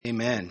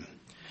Amen.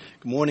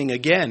 Good morning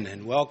again,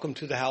 and welcome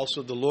to the house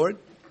of the Lord.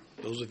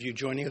 Those of you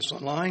joining us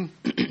online,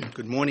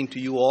 good morning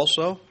to you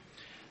also.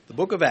 The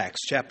book of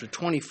Acts, chapter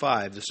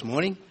 25 this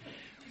morning.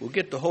 We'll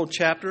get the whole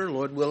chapter,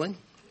 Lord willing.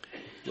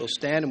 We'll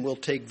stand and we'll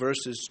take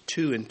verses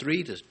 2 and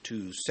 3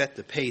 to set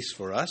the pace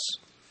for us.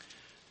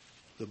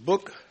 The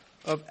book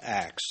of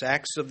Acts,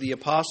 Acts of the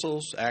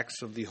Apostles,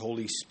 Acts of the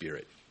Holy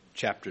Spirit,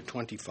 chapter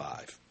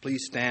 25.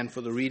 Please stand for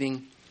the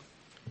reading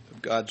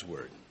of God's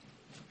Word.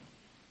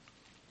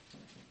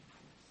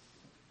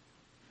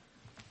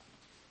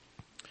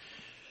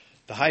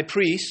 The high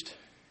priest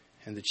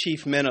and the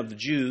chief men of the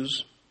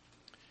Jews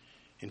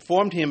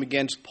informed him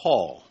against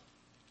Paul,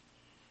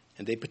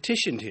 and they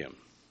petitioned him,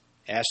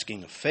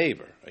 asking a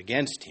favor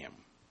against him,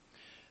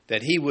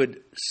 that he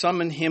would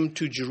summon him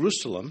to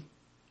Jerusalem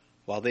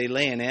while they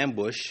lay in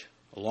ambush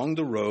along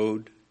the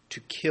road to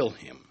kill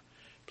him.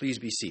 Please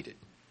be seated.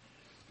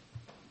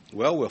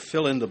 Well, we'll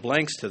fill in the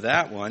blanks to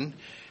that one.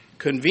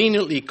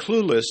 Conveniently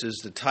Clueless is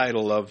the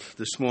title of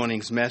this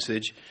morning's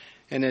message,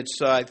 and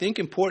it's, I think,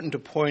 important to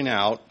point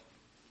out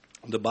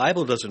the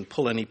Bible doesn't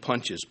pull any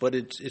punches, but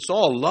it's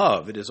all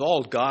love. It is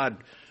all God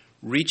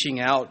reaching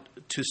out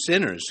to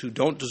sinners who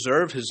don't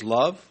deserve His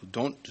love, who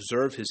don't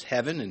deserve His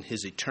heaven and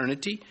His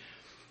eternity.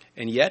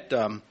 And yet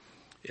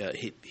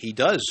He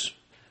does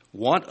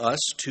want us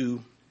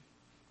to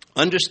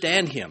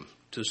understand Him,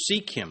 to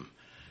seek Him,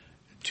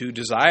 to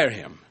desire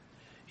Him.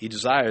 He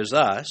desires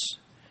us.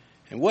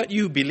 And what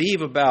you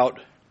believe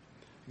about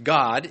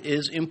God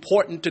is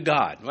important to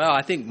God. Well,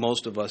 I think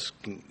most of us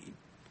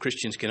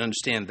Christians can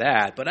understand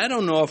that, but I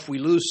don't know if we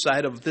lose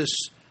sight of this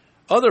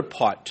other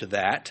part to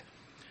that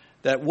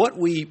what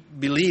we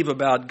believe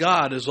about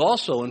God is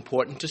also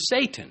important to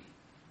Satan.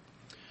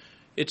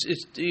 It's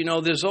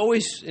there's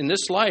always, in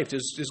this life,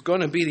 there's going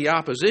to be the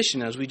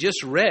opposition. As we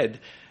just read,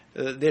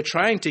 they're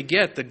trying to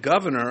get the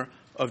governor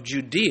of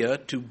Judea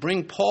to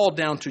bring Paul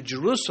down to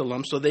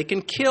Jerusalem so they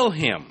can kill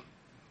him.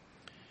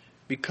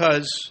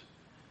 Because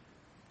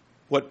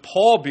what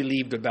Paul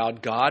believed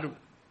about God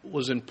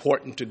was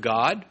important to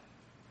God,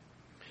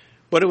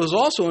 but it was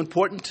also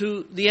important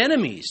to the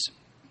enemies,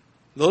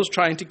 those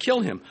trying to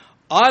kill him.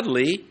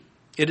 Oddly,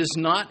 it is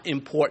not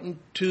important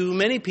to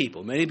many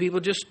people. Many people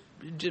just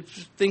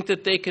think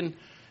that they can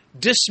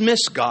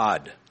dismiss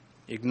God,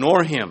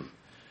 ignore Him,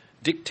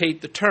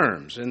 dictate the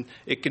terms. And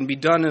it can be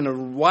done in a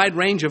wide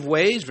range of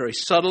ways, very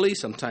subtly.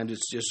 Sometimes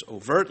it's just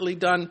overtly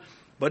done,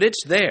 but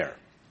it's there.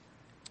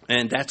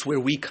 And that's where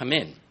we come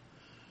in.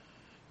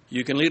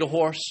 You can lead a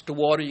horse to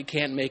water, you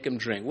can't make him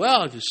drink.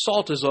 Well, if you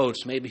salt his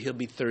oats, maybe he'll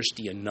be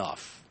thirsty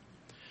enough.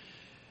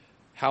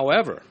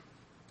 However,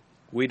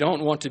 we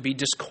don't want to be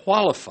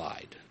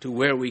disqualified to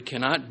where we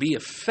cannot be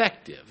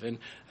effective. And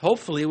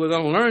hopefully we're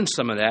going to learn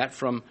some of that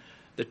from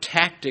the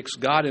tactics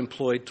God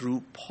employed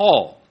through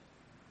Paul.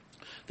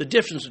 The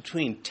difference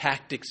between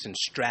tactics and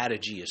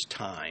strategy is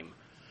time.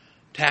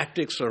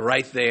 Tactics are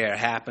right there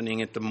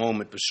happening at the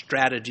moment, but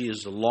strategy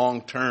is the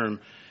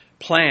long-term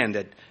plan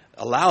that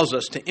allows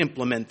us to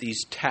implement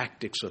these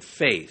tactics of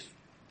faith.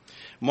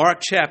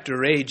 Mark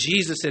chapter 8,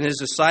 Jesus and His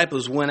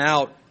disciples went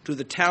out to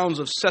the towns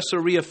of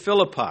Caesarea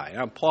Philippi.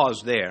 I'll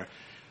pause there.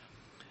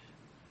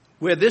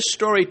 Where this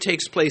story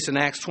takes place in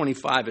Acts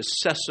 25 is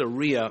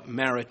Caesarea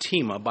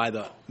Maritima by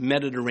the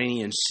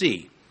Mediterranean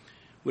Sea.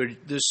 Where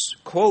this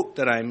quote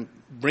that I'm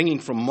bringing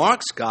from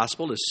Mark's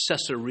gospel is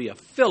Caesarea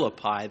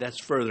Philippi.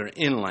 That's further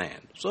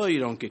inland, so you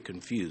don't get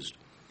confused.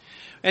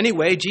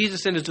 Anyway,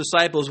 Jesus and His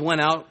disciples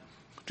went out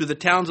to the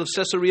towns of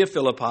Caesarea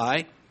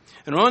Philippi,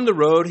 and on the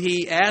road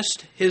He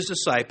asked His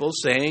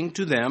disciples, saying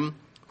to them,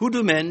 "Who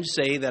do men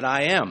say that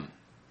I am?"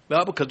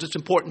 Well, because it's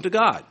important to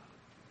God.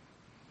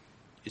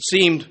 It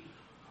seemed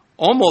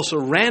almost a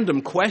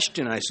random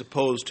question, I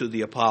suppose, to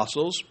the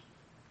apostles,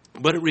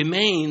 but it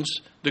remains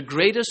the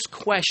greatest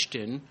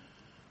question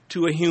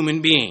to a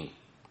human being.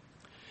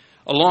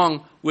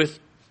 Along with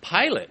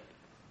Pilate,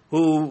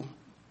 who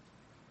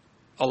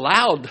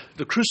allowed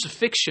the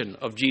crucifixion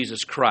of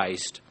Jesus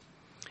Christ,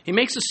 he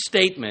makes a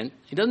statement.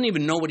 He doesn't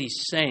even know what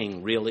he's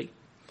saying, really,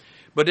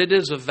 but it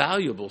is a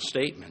valuable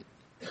statement.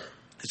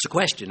 It's a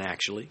question,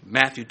 actually.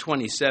 Matthew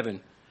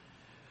 27.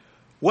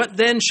 "What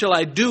then shall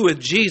I do with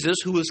Jesus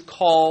who is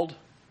called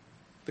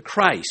the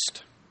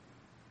Christ?"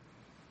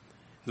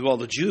 Well,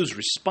 the Jews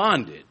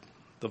responded,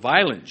 the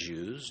violent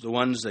Jews, the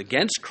ones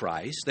against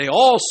Christ. They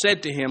all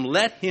said to Him,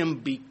 "Let Him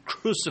be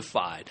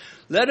crucified.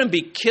 Let Him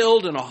be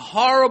killed in a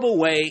horrible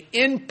way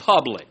in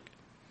public."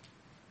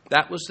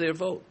 That was their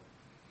vote.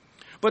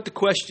 But the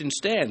question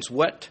stands,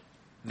 what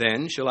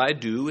then shall I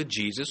do with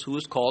Jesus who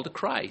is called the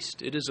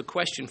Christ? It is a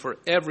question for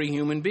every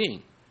human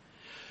being.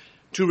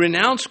 To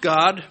renounce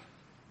God,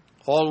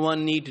 all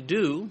one need to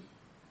do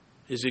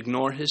is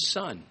ignore His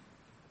Son,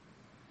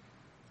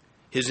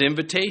 His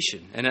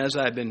invitation, and as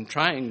I've been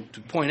trying to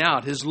point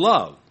out, His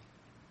love.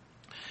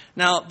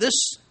 Now, this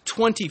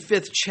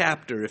 25th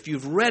chapter, if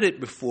you've read it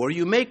before,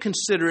 you may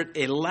consider it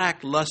a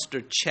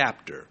lackluster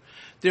chapter.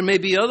 There may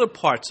be other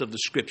parts of the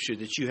Scripture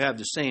that you have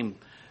the same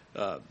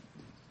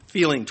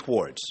feeling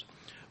towards.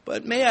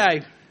 But may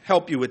I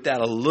help you with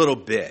that a little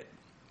bit.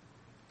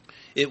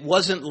 It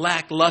wasn't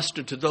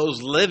lackluster to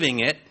those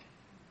living it.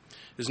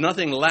 There's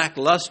nothing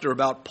lackluster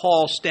about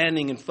Paul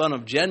standing in front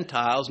of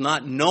Gentiles,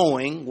 not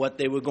knowing what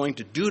they were going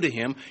to do to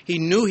him. He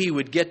knew he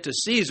would get to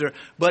Caesar,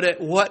 but at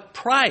what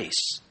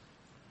price?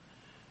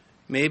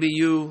 Maybe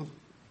you're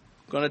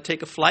going to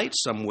take a flight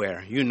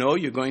somewhere. You know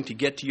you're going to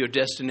get to your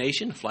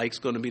destination. The flight's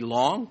going to be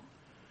long.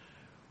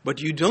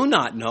 But you do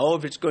not know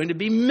if it's going to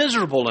be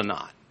miserable or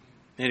not.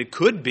 And it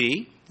could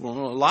be, well,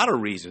 a lot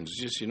of reasons.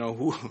 Just,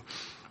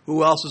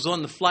 who else is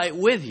on the flight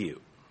with you?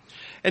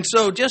 And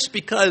so just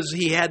because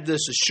he had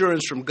this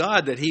assurance from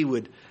God that he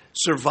would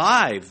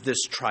survive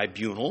this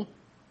tribunal,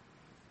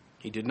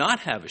 he did not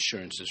have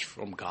assurances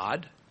from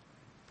God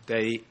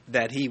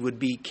that he would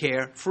be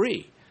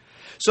carefree.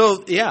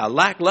 So, yeah,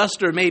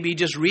 lackluster may be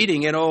just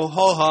reading it, oh,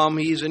 ho-hum,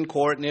 he's in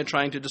court and they're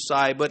trying to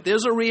decide. But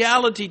there's a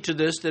reality to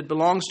this that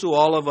belongs to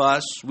all of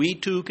us. We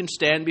too can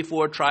stand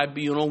before a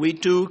tribunal. We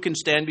too can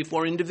stand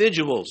before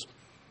individuals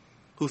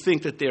who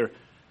think that they're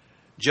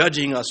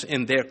judging us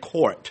in their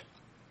court.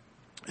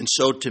 And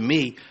so to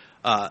me,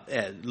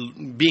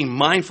 being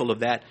mindful of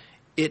that,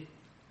 it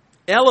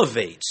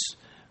elevates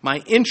my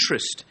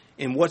interest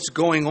in what's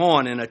going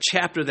on in a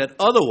chapter that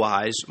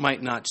otherwise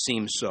might not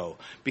seem so.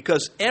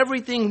 Because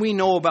everything we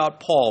know about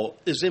Paul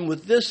is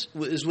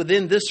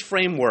within this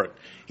framework.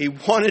 He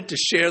wanted to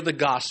share the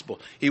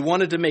gospel. He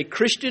wanted to make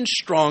Christians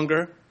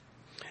stronger,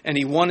 and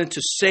he wanted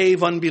to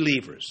save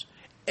unbelievers.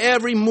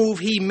 Every move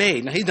he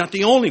made, now he's not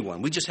the only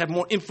one. We just have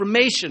more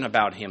information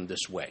about him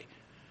this way.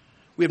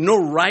 We have no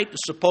right to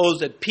suppose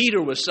that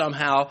Peter was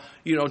somehow,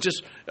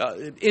 just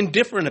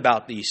indifferent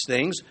about these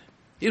things.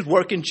 He's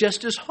working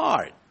just as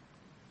hard.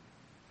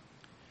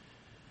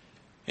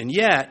 And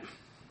yet,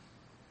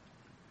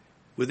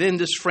 within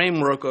this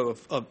framework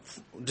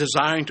of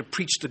desiring to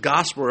preach the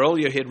gospel,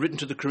 earlier he had written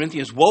to the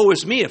Corinthians, woe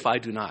is me if I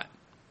do not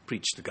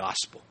preach the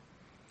gospel.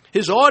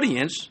 His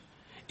audience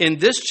in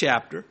this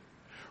chapter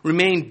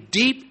remained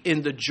deep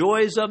in the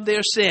joys of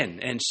their sin,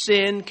 and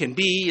sin can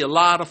be a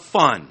lot of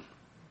fun.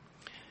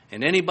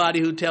 And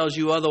anybody who tells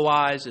you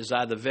otherwise is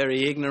either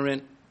very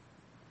ignorant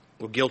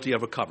or guilty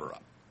of a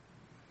cover-up.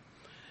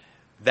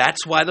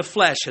 That's why the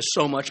flesh has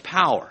so much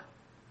power,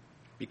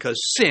 because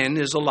sin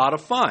is a lot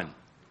of fun.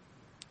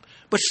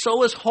 But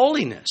so is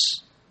holiness.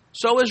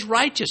 So is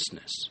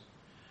righteousness.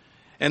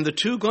 And the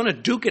two going to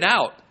duke it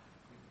out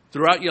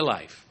throughout your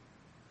life.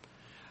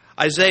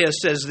 Isaiah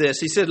says this.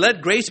 He said,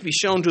 let grace be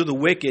shown to the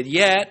wicked,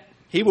 yet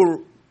he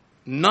will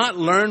not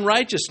learn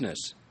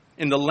righteousness.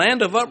 In the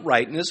land of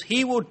uprightness,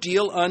 he will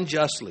deal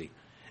unjustly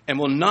and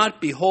will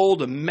not behold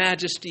the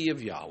majesty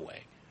of Yahweh.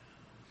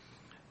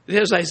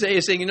 There's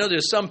Isaiah saying,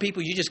 there's some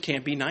people you just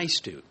can't be nice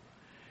to.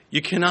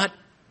 You cannot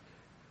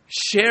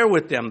share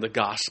with them the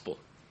gospel.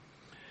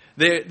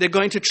 They're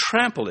going to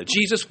trample it.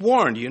 Jesus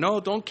warned,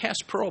 don't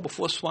cast pearl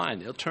before swine.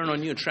 They'll turn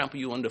on you and trample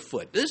you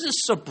underfoot. This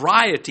is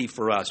sobriety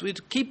for us. We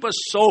keep us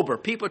sober.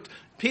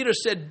 Peter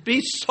said,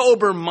 be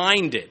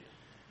sober-minded.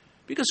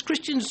 Because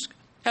Christians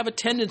have a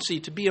tendency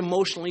to be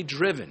emotionally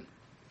driven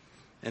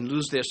and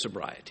lose their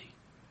sobriety.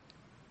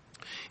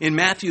 In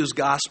Matthew's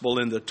gospel,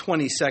 in the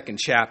 22nd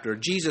chapter,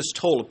 Jesus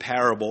told a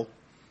parable.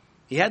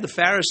 He had the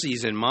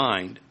Pharisees in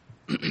mind.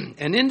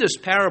 And in this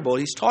parable,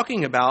 he's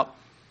talking about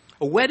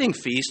a wedding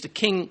feast the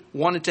king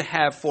wanted to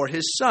have for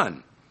his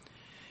son.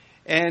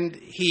 And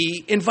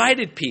he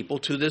invited people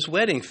to this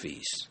wedding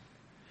feast.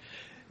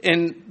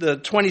 In the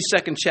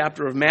 22nd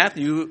chapter of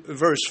Matthew,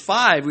 verse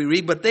 5, we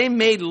read, but they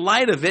made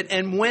light of it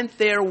and went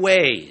their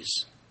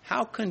ways.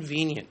 How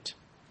convenient.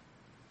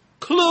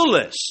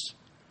 Clueless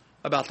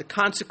about the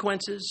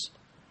consequences,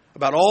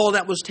 about all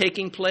that was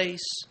taking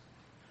place.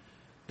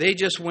 They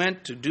just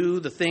went to do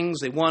the things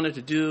they wanted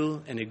to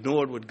do and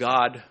ignored what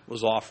God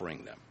was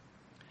offering them.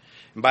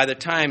 And by the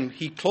time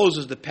he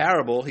closes the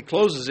parable, he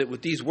closes it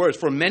with these words,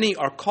 for many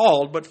are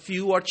called, but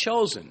few are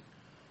chosen.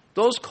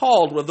 Those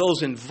called were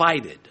those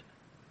invited.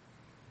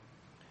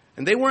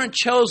 And they weren't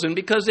chosen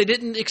because they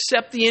didn't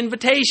accept the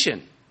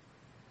invitation.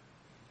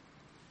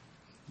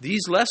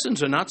 These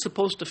lessons are not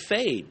supposed to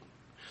fade.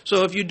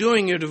 So if you're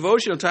doing your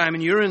devotional time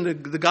and you're in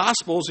the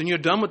Gospels and you're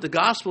done with the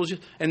Gospels,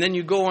 and then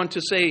you go on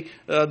to, say,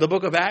 the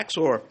book of Acts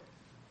or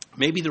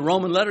maybe the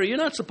Roman letter, you're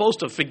not supposed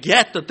to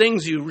forget the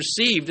things you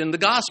received in the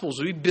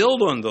Gospels. We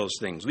build on those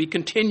things. We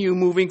continue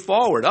moving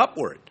forward,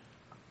 upward.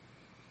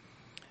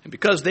 And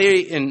because they,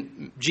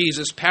 in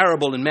Jesus'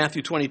 parable in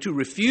Matthew 22,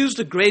 refused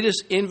the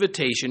greatest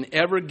invitation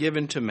ever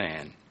given to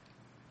man,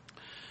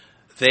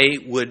 they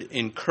would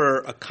incur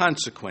a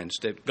consequence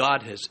that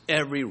God has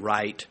every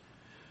right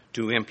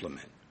to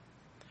implement.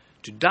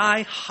 To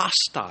die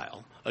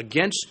hostile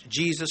against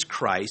Jesus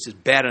Christ is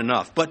bad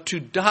enough, but to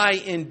die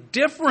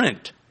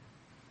indifferent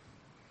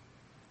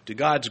to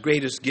God's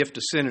greatest gift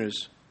to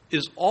sinners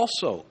is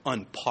also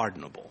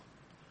unpardonable.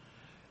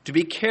 To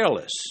be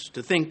careless,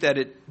 to think that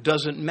it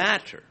doesn't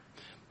matter.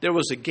 There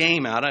was a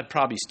game out, it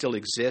probably still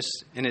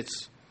exists, and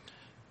it's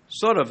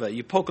sort of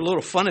you poke a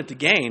little fun at the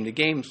game. The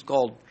game's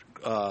called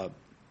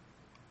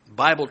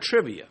Bible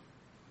Trivia,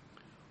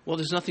 Well,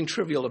 there's nothing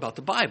trivial about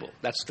the Bible.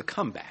 That's the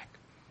comeback.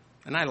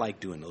 And I like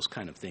doing those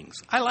kind of things.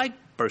 I like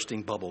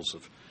bursting bubbles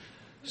of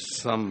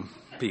some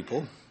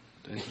people.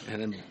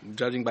 And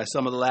judging by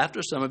some of the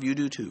laughter, some of you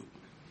do too.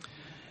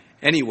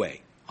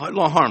 Anyway,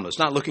 harmless,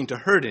 not looking to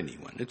hurt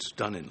anyone. It's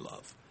done in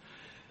love.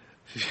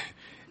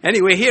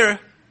 Anyway, here,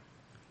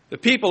 the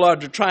people are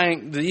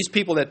trying, these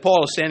people that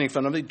Paul is standing in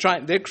front of,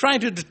 they're trying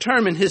to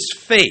determine his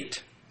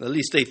fate. At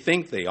least they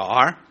think they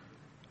are.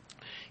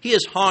 He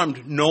has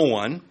harmed no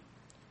one.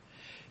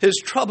 His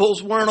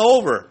troubles weren't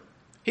over.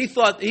 He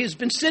thought he's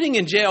been sitting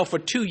in jail for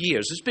 2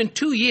 years. It's been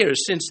 2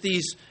 years since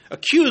these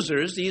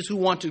accusers, these who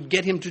want to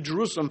get him to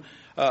Jerusalem,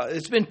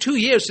 it's been 2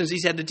 years since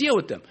he's had to deal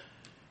with them.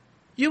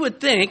 You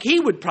would think he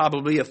would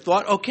probably have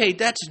thought, okay,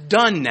 that's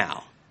done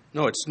now.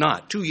 No, it's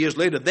not. 2 years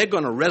later, they're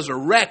going to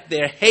resurrect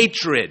their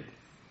hatred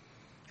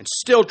and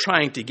still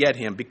trying to get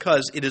him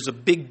because it is a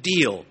big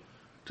deal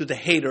to the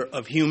hater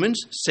of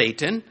humans,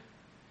 Satan.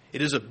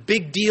 It is a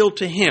big deal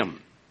to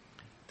him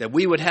that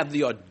we would have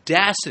the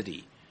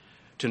audacity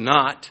to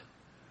not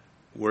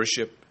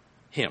worship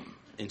him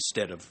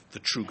instead of the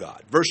true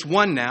God. Verse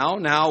 1 now.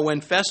 Now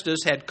when Festus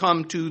had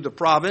come to the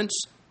province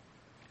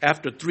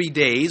after 3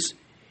 days,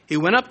 he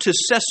went up to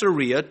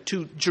Caesarea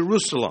to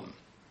Jerusalem.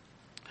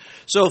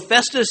 So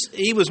Festus,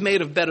 he was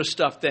made of better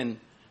stuff than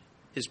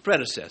his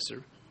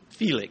predecessor,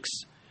 Felix.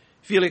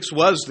 Felix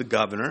was the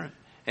governor,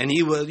 and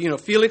he was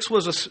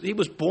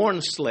born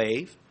a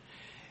slave,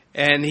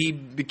 and he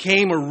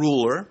became a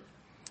ruler.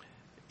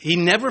 He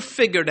never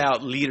figured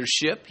out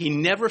leadership. He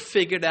never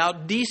figured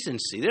out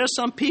decency. There are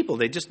some people,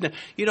 they just,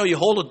 you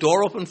hold a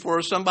door open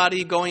for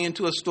somebody going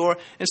into a store,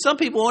 and some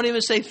people won't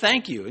even say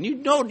thank you. And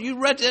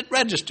it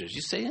registers.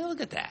 You say,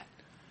 look at that.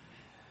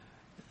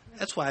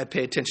 That's why I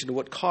pay attention to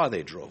what car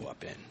they drove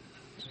up in,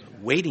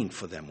 waiting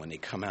for them when they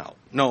come out.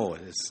 No,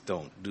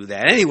 don't do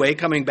that. Anyway,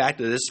 coming back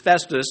to this,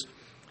 Festus,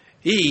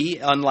 he,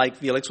 unlike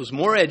Felix, was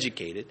more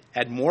educated,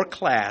 had more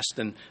class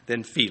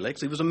than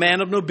Felix. He was a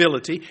man of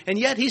nobility, and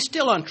yet he's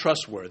still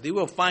untrustworthy.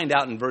 We'll find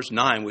out in verse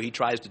 9 where he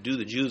tries to do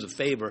the Jews a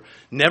favor.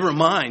 Never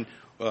mind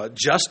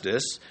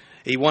justice.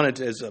 He wanted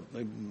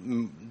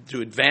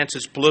to advance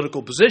his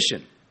political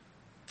position.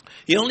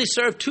 He only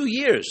served 2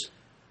 years,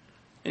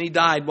 and he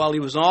died while he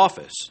was in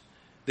office.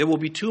 There will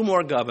be 2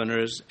 more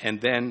governors, and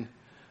then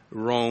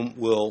Rome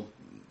will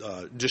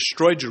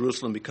destroy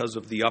Jerusalem because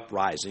of the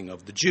uprising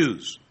of the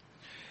Jews.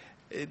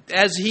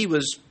 As he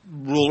was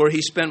ruler,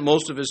 he spent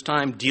most of his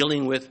time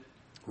dealing with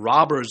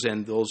robbers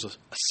and those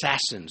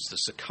assassins, the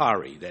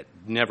Sicarii, that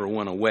never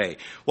went away.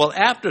 Well,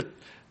 after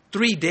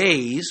 3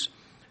 days,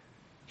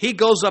 he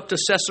goes up to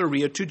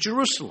Caesarea to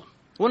Jerusalem.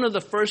 One of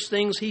the first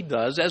things he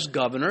does as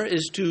governor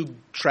is to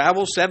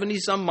travel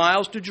 70-some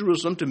miles to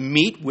Jerusalem to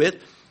meet with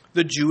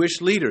the Jewish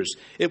leaders.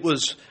 It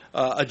was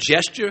a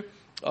gesture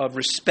of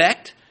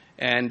respect,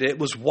 and it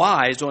was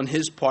wise on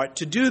his part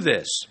to do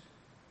this,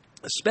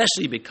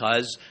 especially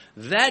because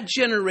that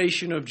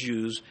generation of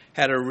Jews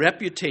had a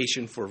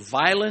reputation for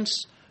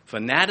violence,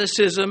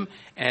 fanaticism,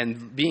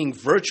 and being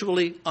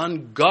virtually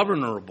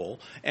ungovernable,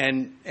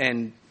 and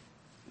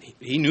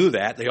he knew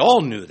that. They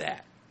all knew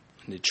that.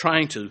 And they're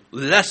trying to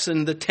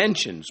lessen the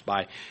tensions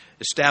by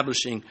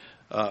establishing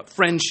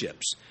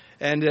friendships.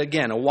 And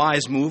again, a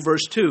wise move.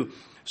 Verse 2.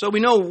 So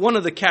we know one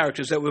of the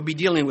characters that we'll be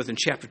dealing with in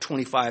chapter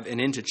 25 and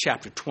into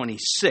chapter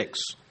 26.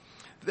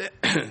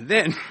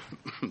 Then,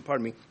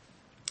 pardon me,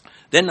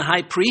 then the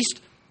high priest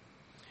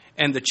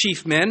and the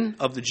chief men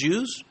of the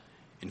Jews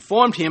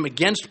informed him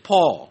against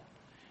Paul,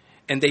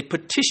 and they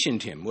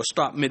petitioned him. We'll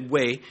stop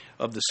midway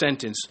of the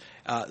sentence.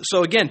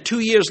 So again, 2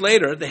 years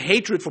later, the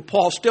hatred for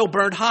Paul still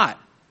burned hot.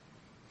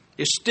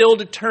 They're still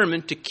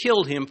determined to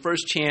kill him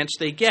first chance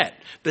they get.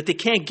 But they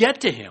can't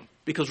get to him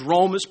because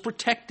Rome is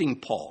protecting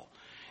Paul,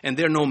 and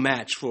they're no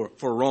match for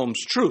Rome's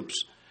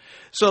troops.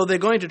 So they're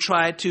going to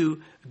try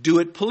to do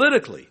it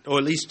politically, or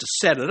at least to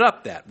set it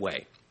up that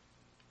way.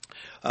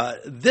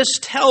 This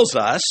tells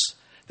us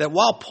that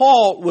while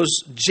Paul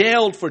was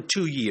jailed for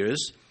 2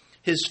 years,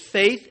 his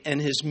faith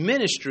and his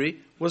ministry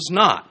was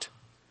not.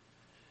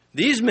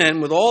 These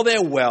men, with all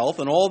their wealth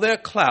and all their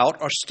clout,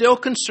 are still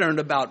concerned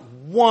about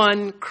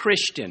one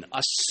Christian,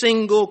 a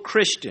single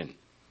Christian.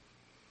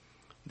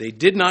 They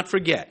did not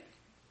forget,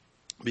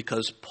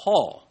 because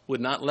Paul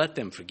would not let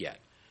them forget.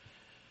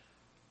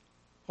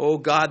 Oh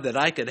God, that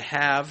I could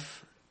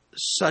have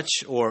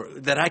such, or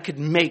that I could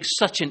make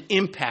such an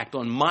impact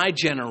on my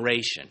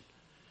generation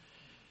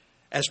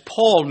as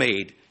Paul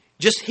made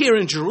just here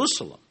in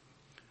Jerusalem,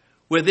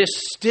 where they're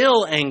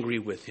still angry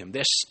with him.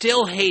 They're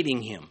still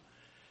hating him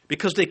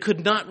because they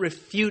could not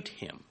refute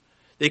him.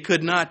 They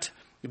could not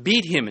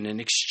beat him in an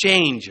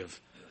exchange of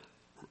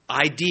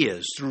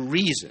ideas through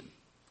reason.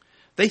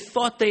 They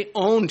thought they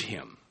owned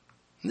him.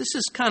 And this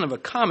is kind of a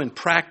common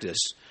practice.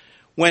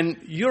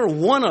 When you're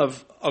one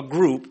of a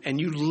group and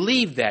you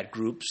leave that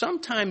group,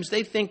 sometimes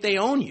they think they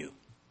own you.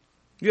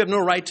 You have no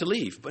right to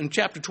leave. But in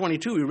chapter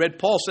 22, we read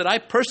Paul said, I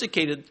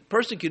persecuted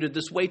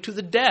this way to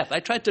the death. I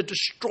tried to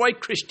destroy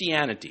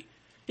Christianity.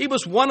 He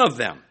was one of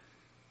them.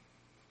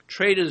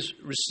 Traitors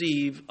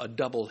receive a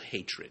double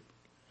hatred.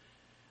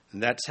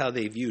 And that's how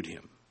they viewed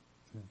him.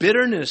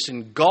 Bitterness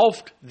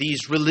engulfed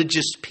these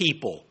religious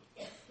people.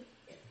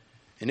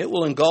 And it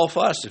will engulf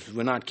us if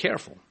we're not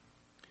careful.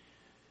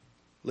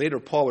 Later,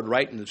 Paul would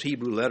write in his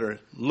Hebrew letter,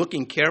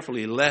 looking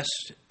carefully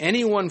lest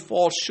anyone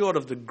fall short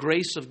of the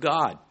grace of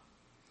God,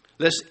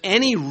 lest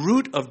any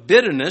root of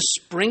bitterness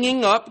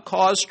springing up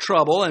cause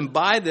trouble, and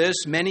by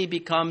this many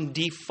become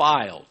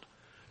defiled.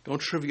 Don't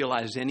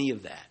trivialize any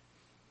of that.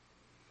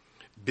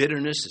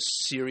 Bitterness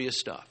is serious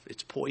stuff.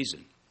 It's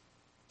poison.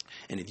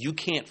 And if you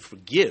can't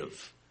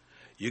forgive,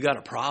 you got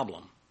a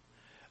problem.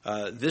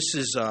 This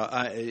is,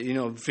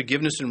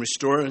 forgiveness and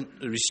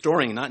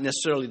restoring, not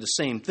necessarily the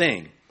same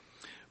thing.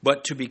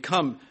 But to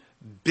become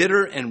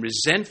bitter and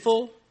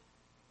resentful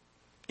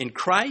in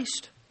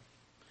Christ,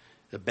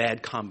 a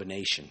bad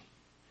combination.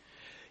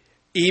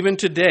 Even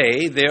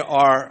today, there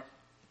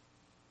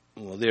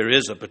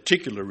is a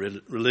particular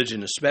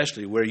religion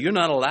especially where you're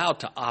not allowed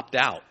to opt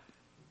out.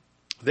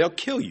 They'll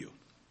kill you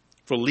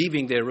for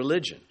leaving their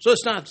religion. So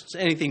it's not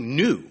anything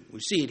new.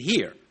 We see it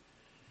here.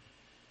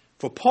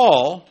 For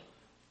Paul,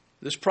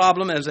 this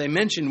problem, as I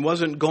mentioned,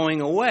 wasn't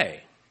going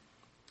away.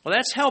 Well,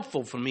 that's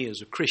helpful for me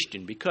as a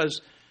Christian because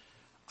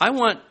I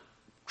want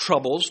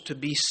troubles to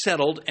be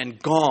settled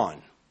and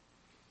gone.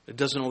 It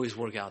doesn't always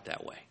work out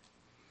that way.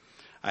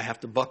 I have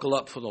to buckle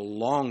up for the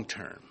long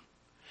term.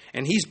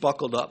 And he's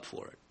buckled up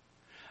for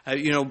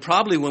it.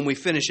 Probably when we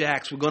finish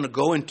Acts, we're going to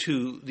go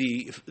into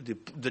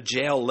the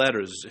jail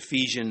letters,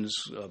 Ephesians,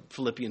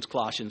 Philippians,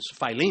 Colossians,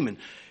 Philemon,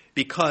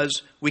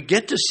 because we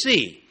get to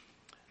see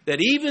that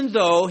even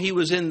though he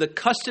was in the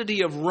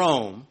custody of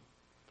Rome,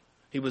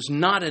 he was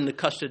not in the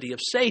custody of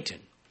Satan.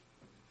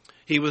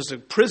 He was a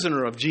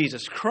prisoner of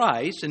Jesus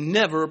Christ and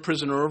never a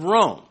prisoner of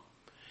Rome.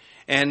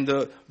 And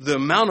the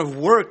amount of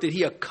work that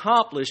he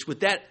accomplished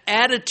with that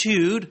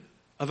attitude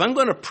of, I'm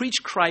going to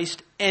preach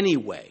Christ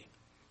anyway.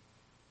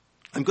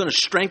 I'm going to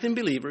strengthen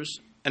believers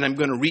and I'm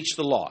going to reach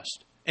the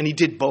lost. And he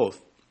did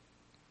both.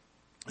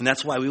 And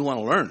that's why we want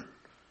to learn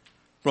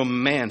from a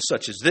man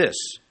such as this.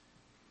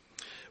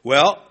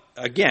 Well,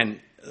 again,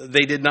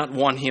 they did not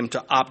want him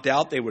to opt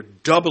out. They were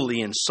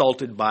doubly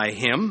insulted by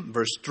him.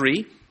 Verse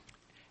 3.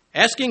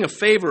 Asking a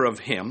favor of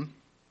him,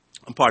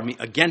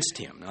 against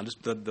him. Now,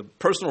 the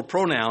personal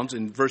pronouns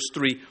in verse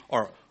 3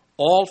 are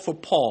all for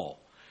Paul.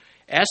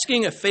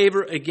 Asking a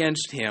favor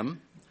against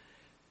him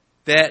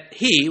that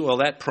he,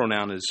 that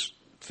pronoun is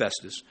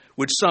Festus,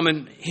 would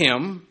summon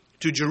him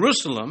to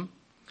Jerusalem,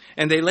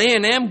 and they lay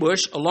in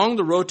ambush along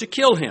the road to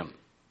kill him.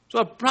 So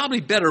I've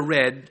probably better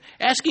read,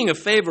 asking a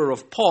favor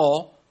of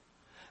Paul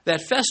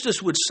that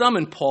Festus would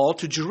summon Paul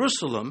to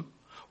Jerusalem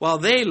while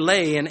they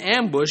lay in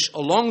ambush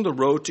along the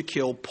road to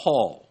kill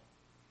Paul.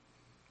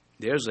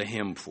 There's a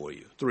hymn for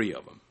you, 3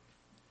 of them.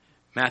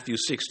 Matthew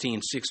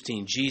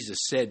 16:16, Jesus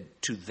said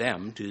to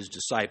them, to his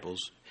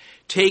disciples,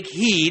 take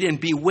heed and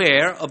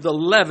beware of the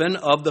leaven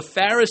of the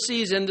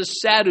Pharisees and the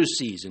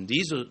Sadducees. And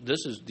these are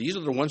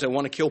the ones that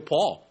want to kill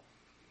Paul.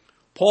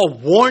 Paul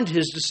warned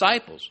his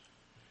disciples.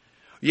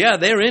 Yeah,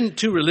 they're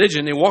into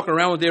religion. They walk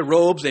around with their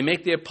robes. They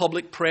make their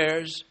public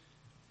prayers.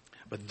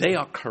 But they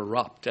are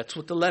corrupt. That's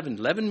what the leaven.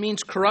 Leaven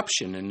means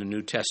corruption in the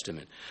New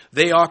Testament.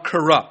 They are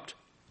corrupt.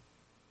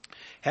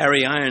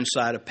 Harry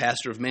Ironside, a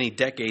pastor of many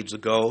decades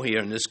ago here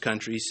in this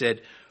country,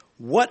 said,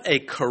 what a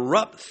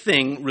corrupt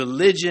thing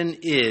religion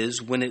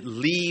is when it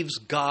leaves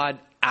God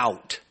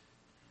out.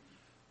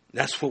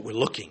 That's what we're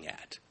looking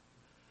at.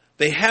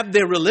 They have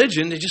their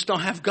religion, they just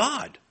don't have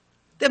God.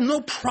 They have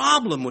no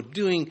problem with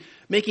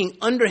making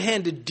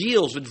underhanded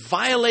deals, with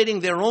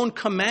violating their own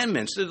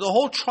commandments. The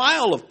whole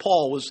trial of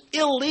Paul was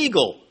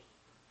illegal.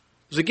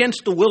 It was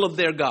against the will of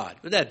their God.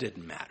 But that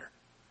didn't matter.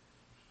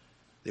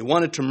 They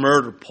wanted to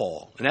murder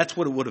Paul, and that's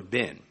what it would have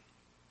been.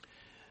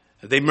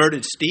 They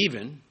murdered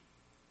Stephen,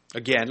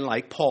 again,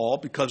 like Paul,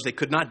 because they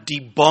could not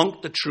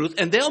debunk the truth,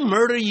 and they'll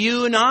murder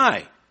you and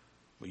I,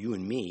 or you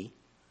and me,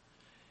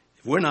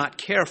 if we're not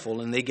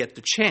careful and they get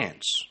the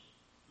chance,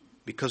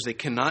 because they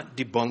cannot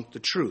debunk the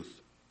truth.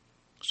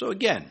 So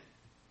again,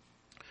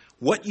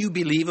 what you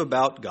believe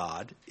about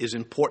God is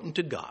important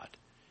to God,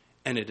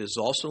 and it is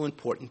also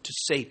important to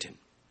Satan.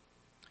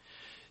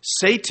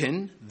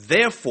 Satan,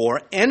 therefore,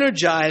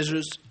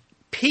 energizes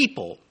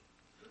people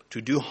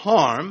to do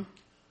harm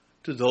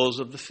to those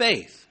of the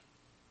faith.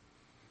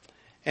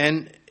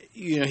 And,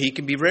 he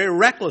can be very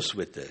reckless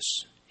with this.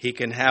 He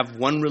can have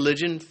one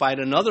religion fight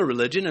another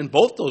religion, and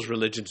both those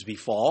religions be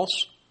false.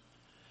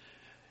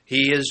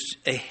 He is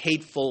a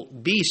hateful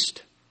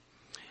beast.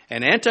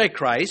 And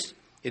Antichrist,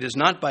 it is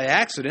not by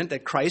accident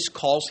that Christ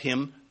calls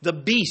him the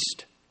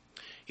beast.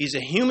 He's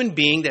a human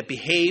being that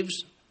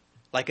behaves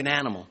like an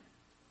animal.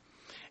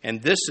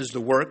 And this is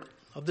the work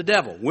of the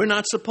devil. We're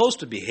not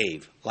supposed to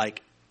behave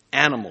like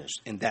animals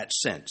in that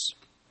sense.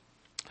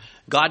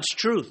 God's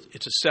truth,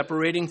 it's a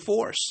separating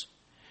force.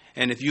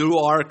 And if you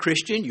are a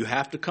Christian, you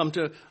have to come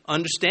to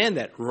understand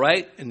that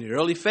right in the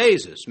early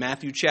phases.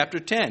 Matthew chapter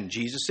 10,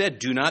 Jesus said,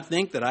 do not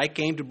think that I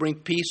came to bring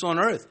peace on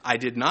earth. I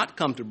did not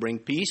come to bring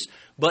peace,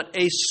 but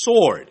a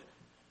sword.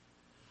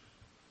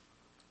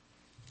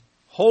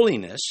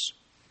 Holiness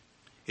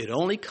It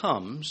only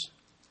comes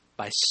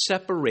by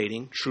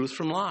separating truth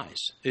from lies.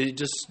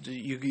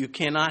 You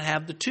cannot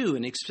have the two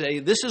and say,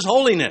 this is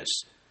holiness.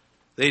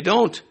 They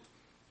don't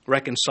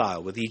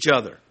reconcile with each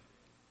other.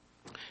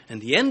 And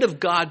the end of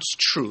God's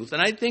truth,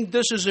 and I think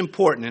this is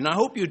important, and I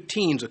hope you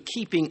teens are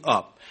keeping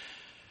up.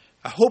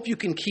 I hope you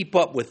can keep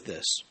up with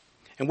this.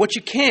 And what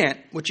you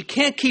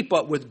can't keep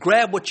up with,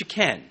 grab what you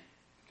can.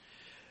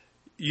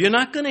 You're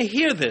not going to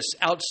hear this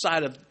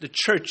outside of the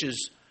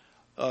churches,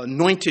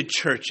 anointed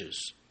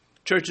churches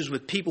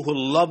with people who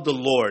love the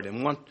Lord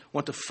and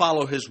want to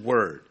follow His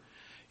word.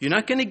 You're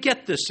not going to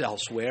get this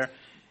elsewhere,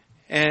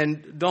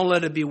 and don't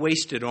let it be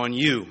wasted on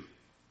you.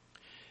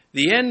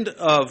 The end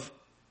of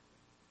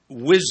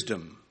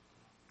wisdom,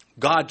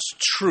 God's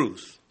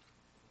truth.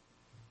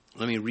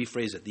 Let me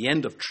rephrase it. The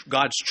end of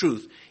God's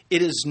truth,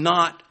 it is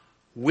not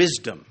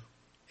wisdom.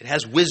 It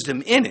has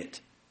wisdom in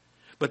it.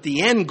 But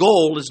the end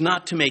goal is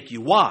not to make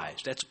you wise.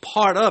 That's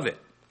part of it.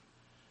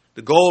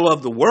 The goal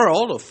of the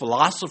world, of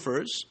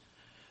philosophers,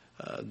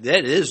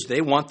 that is,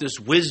 they want this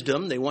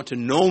wisdom. They want to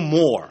know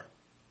more.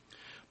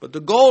 But the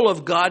goal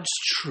of God's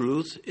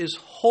truth is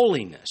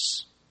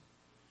holiness.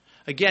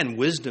 Again,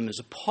 wisdom is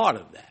a part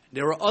of that.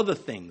 There are other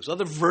things,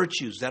 other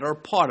virtues that are a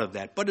part of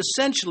that. But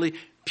essentially,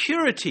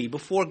 purity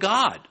before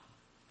God.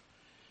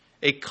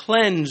 A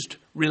cleansed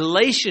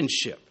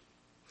relationship.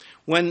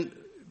 When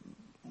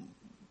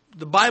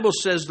the Bible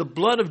says the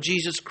blood of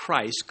Jesus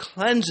Christ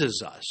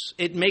cleanses us,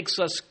 it makes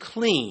us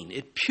clean,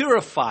 it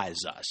purifies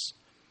us.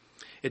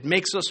 It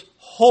makes us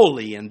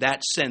holy in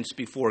that sense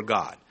before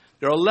God.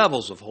 There are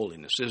levels of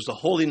holiness. There's the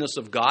holiness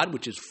of God,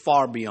 which is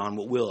far beyond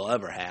what we'll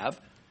ever have.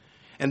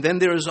 And then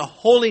there is a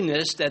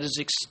holiness that is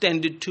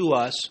extended to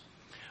us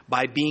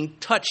by being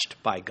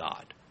touched by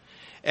God.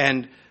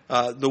 And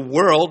the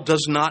world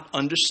does not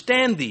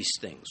understand these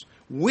things.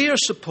 We are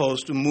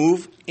supposed to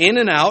move in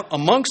and out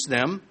amongst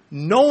them,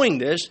 knowing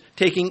this,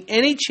 taking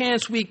any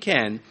chance we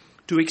can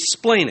to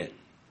explain it.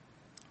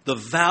 The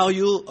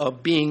value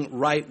of being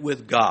right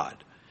with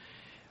God.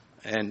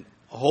 And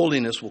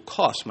holiness will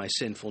cost my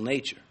sinful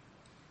nature.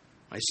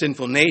 My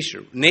sinful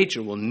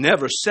nature will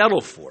never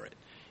settle for it.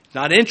 It's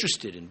not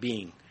interested in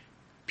being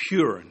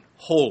pure and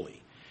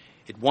holy.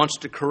 It wants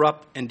to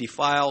corrupt and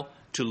defile,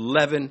 to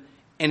leaven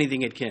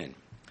anything it can.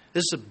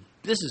 This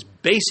is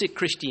basic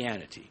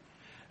Christianity.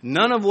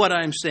 None of what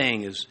I'm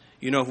saying is,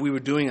 if we were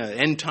doing an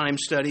end-time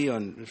study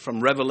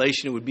from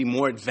Revelation, it would be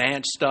more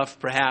advanced stuff,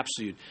 perhaps,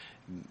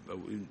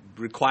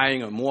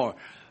 requiring a more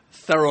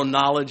thorough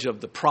knowledge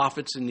of the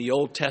prophets in the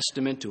Old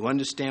Testament to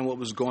understand what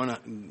was going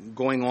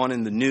on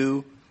in the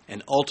New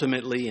and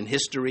ultimately in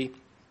history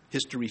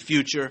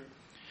future.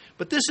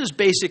 But this is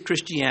basic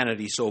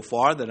Christianity so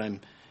far that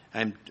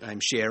I'm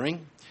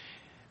sharing.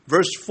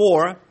 Verse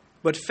 4,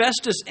 but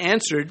Festus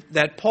answered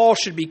that Paul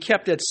should be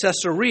kept at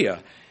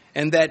Caesarea,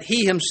 and that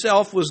he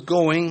himself was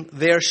going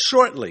there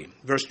shortly.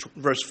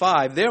 Verse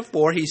 5,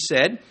 therefore he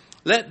said,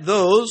 let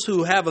those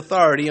who have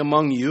authority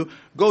among you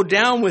go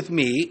down with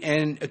me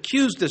and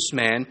accuse this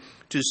man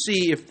to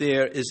see if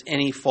there is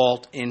any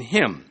fault in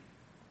him.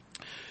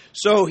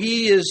 So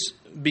he is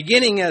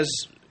beginning as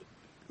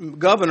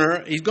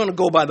governor. He's going to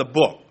go by the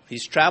book.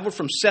 He's traveled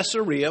from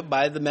Caesarea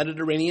by the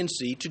Mediterranean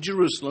Sea to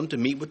Jerusalem to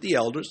meet with the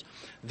elders.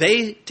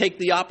 They take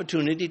the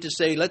opportunity to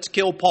say, let's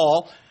kill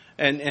Paul,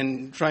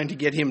 and trying to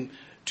get him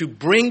to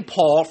bring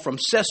Paul from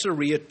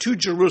Caesarea to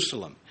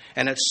Jerusalem.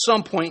 And at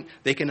some point,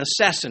 they can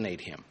assassinate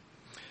him.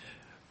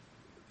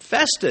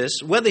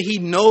 Festus, whether he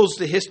knows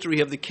the history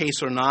of the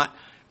case or not,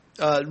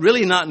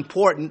 really not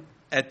important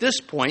at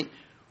this point.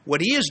 What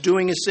he is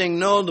doing is saying,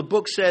 no, the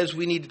book says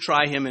we need to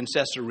try him in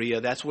Caesarea.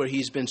 That's where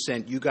he's been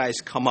sent. You guys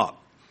come up.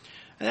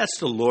 And that's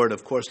the Lord,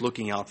 of course,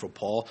 looking out for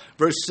Paul.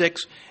 Verse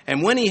 6,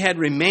 and when he had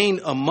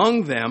remained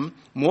among them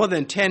more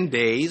than 10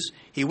 days,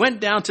 he went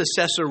down to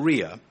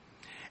Caesarea.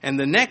 And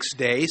the next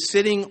day,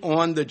 sitting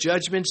on the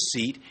judgment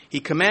seat,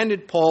 he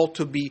commanded Paul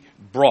to be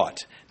brought.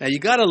 Now, you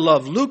got to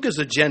love, Luke is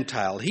a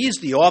Gentile. He's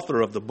the author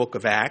of the book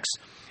of Acts.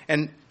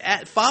 And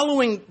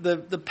following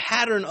the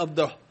pattern of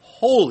the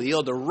holy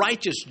or the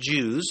righteous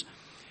Jews,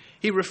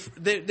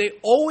 they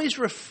always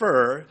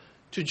refer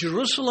to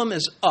Jerusalem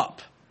as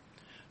up,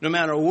 no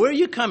matter where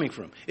you're coming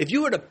from. If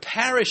you were to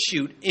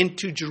parachute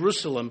into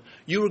Jerusalem,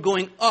 you were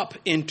going up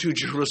into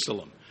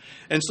Jerusalem.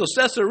 And so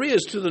Caesarea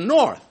is to the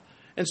north.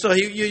 And so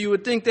you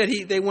would think that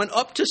they went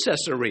up to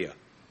Caesarea.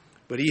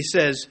 But he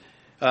says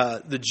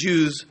the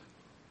Jews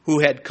who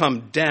had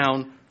come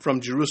down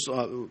from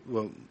Jerusalem.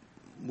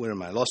 Where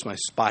am I? I lost my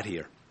spot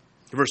here.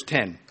 Verse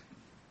 10.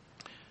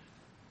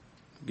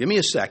 Give me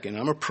a second.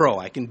 I'm a pro.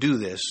 I can do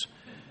this.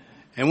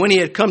 And when he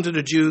had come to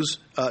the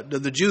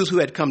Jews who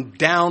had come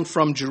down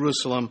from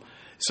Jerusalem.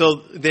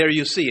 So there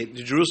you see it.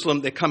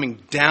 Jerusalem, they're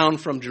coming down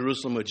from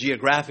Jerusalem. Or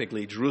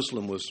geographically,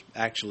 Jerusalem was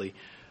actually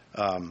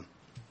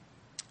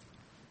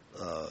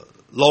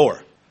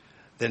lower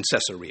than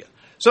Caesarea.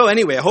 So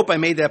anyway, I hope I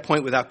made that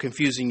point without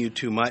confusing you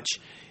too much.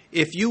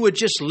 If you would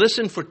just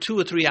listen for 2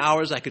 or 3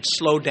 hours, I could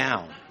slow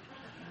down.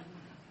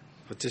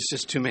 But there's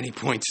just too many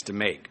points to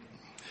make.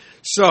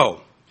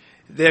 So,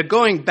 they're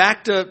going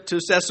back to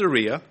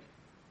Caesarea,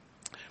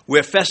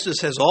 where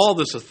Festus has all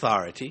this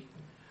authority.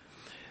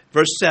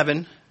 Verse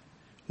 7,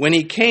 when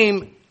he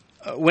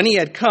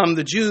had come,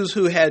 the Jews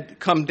who had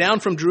come down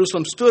from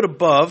Jerusalem stood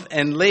above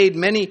and laid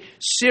many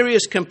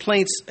serious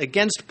complaints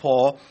against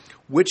Paul,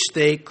 which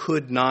they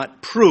could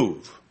not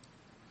prove.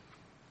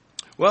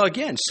 Well,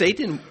 again,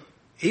 Satan,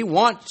 he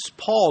wants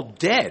Paul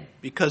dead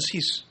because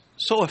he's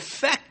so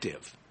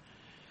effective.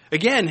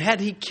 Again, had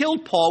he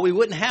killed Paul, we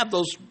wouldn't have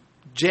those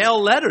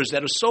jail letters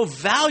that are so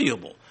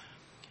valuable.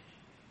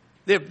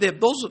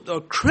 Those are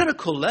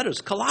critical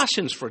letters,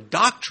 Colossians for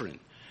doctrine.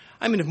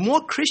 I mean, if more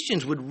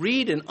Christians would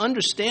read and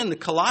understand the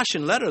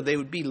Colossian letter, they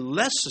would be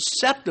less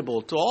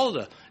susceptible to all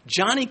the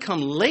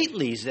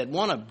Johnny-come-latelys that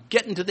want to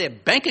get into their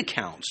bank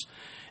accounts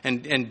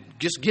and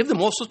just give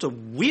them all sorts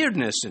of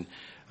weirdness. And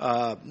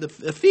the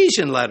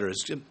Ephesian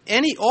letters,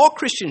 all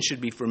Christians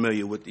should be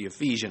familiar with the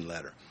Ephesian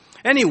letter.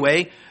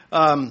 Anyway,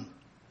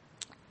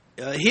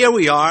 here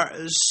we are.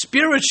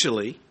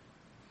 Spiritually,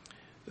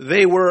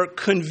 they were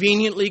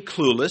conveniently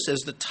clueless, as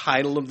the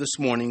title of this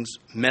morning's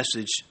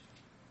message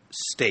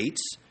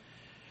states,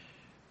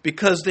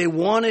 because they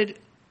wanted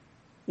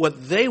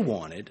what they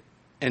wanted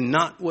and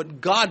not what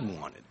God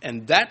wanted.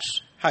 And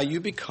that's how you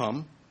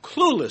become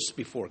clueless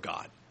before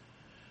God.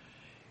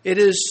 It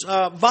is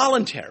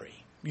voluntary.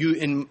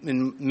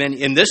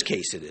 In this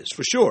case it is,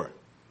 for sure.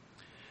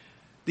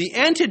 The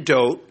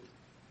antidote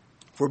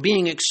for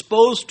being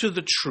exposed to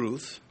the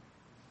truth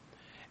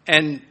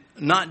and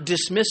not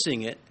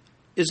dismissing it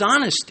is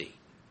honesty.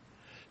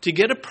 To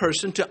get a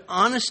person to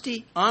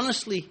honestly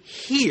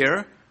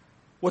hear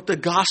what the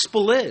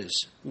gospel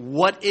is,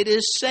 what it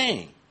is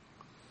saying.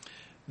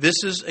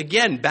 This is,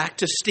 again, back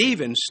to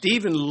Stephen.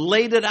 Stephen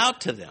laid it out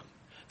to them.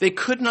 They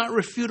could not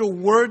refute a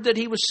word that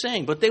he was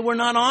saying, but they were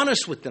not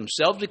honest with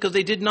themselves because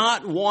they did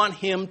not want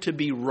him to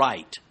be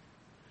right.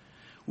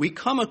 We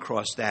come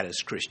across that as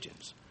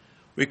Christians.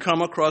 We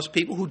come across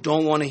people who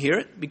don't want to hear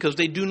it because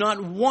they do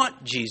not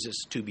want Jesus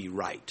to be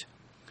right.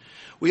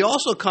 We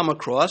also come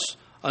across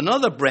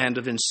another brand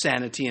of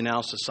insanity in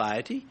our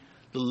society,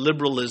 the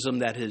liberalism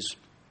that has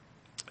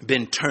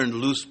been turned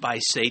loose by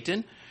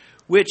Satan,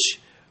 which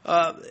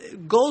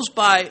goes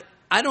by,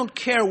 I don't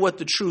care what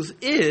the truth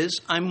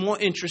is, I'm more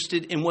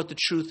interested in what the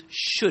truth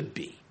should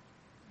be.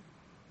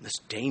 That's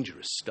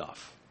dangerous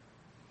stuff.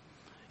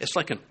 It's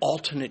like an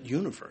alternate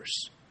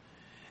universe.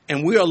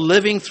 And we are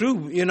living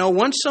through,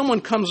 once someone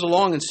comes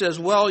along and says,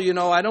 well,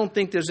 I don't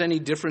think there's any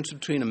difference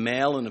between a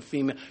male and a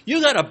female,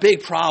 you got a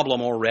big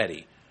problem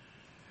already.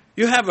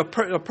 You have a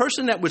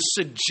person that would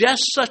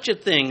suggest such a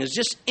thing is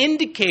just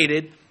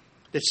indicated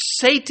that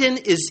Satan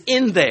is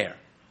in there.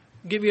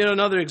 I'll give you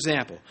another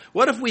example.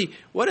 What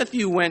if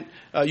you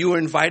were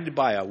invited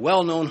by a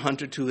well-known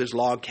hunter to his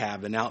log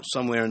cabin out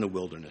somewhere in the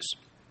wilderness,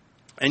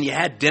 and you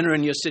had dinner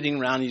and you're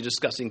sitting around and you're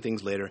discussing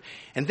things later,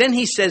 and then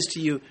he says to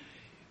you,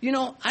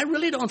 I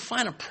really don't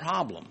find a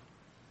problem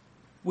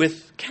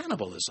with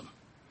cannibalism.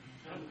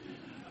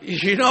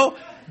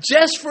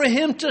 Just for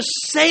him to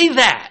say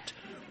that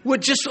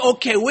would just,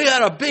 okay, we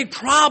got a big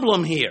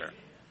problem here.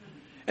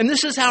 And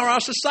this is how our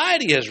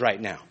society is right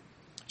now.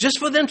 Just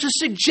for them to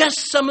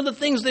suggest some of the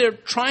things they're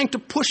trying to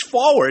push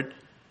forward,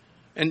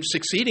 and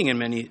succeeding in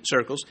many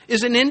circles,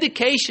 is an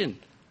indication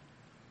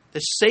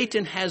that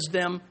Satan has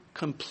them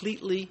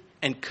completely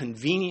and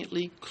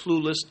conveniently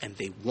clueless, and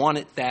they want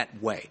it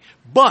that way.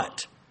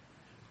 But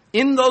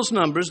in those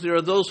numbers, there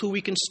are those who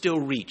we can still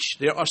reach.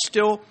 There are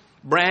still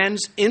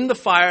brands in the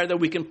fire that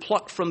we can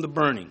pluck from the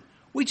burning.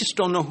 We just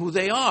don't know who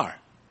they are.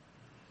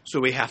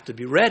 So we have to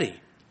be ready.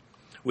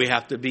 We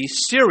have to be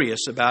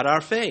serious about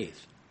our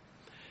faith.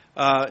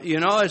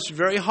 It's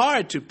very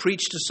hard to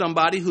preach to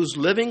somebody who's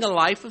living a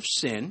life of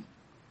sin,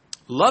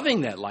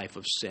 loving that life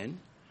of sin,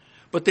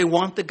 but they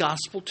want the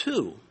gospel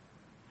too.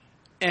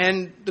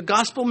 And the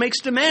gospel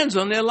makes demands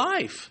on their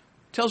life.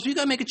 It tells you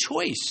got to make a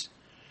choice.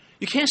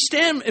 You can't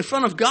stand in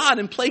front of God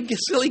and play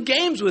silly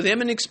games with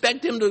him and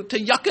expect him to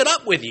yuck it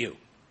up with you.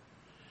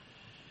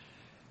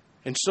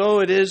 And so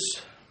it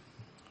is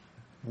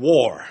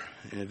war,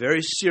 and a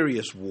very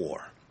serious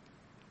war.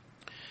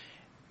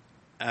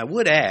 I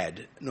would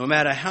add, no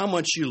matter how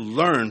much you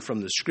learn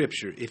from the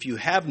Scripture, if you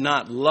have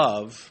not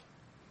love,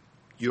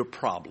 you're a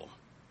problem.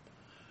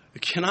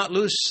 We cannot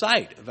lose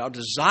sight of our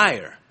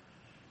desire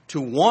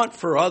to want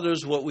for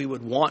others what we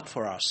would want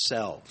for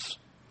ourselves.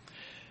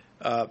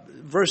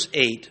 Verse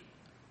 8,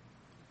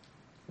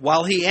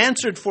 while he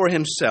answered for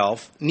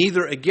himself,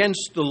 neither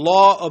against the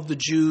law of the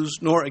Jews,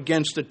 nor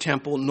against the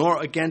temple,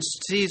 nor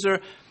against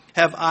Caesar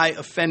have I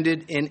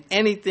offended in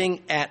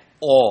anything at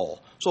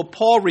all. So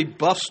Paul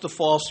rebuffs the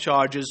false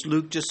charges.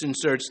 Luke just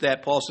inserts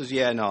that. Paul says,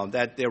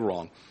 they're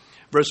wrong.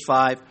 Verse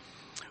 5,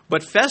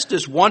 but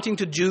Festus, wanting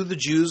to do the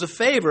Jews a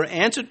favor,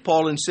 answered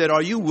Paul and said,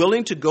 are you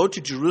willing to go to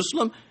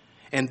Jerusalem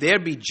and there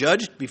be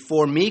judged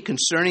before me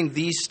concerning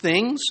these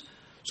things?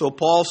 So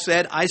Paul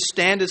said, I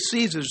stand at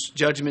Caesar's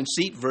judgment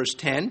seat, verse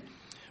 10,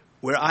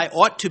 where I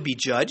ought to be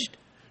judged.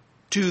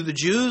 To the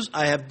Jews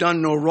I have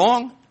done no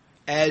wrong,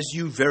 as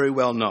you very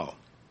well know.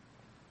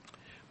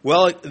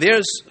 Well,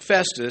 there's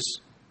Festus.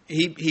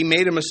 He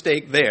made a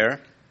mistake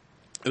there.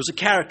 It was a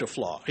character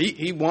flaw.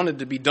 He wanted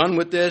to be done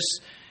with this.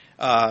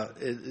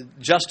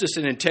 Justice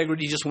and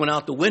integrity just went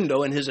out the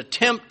window in his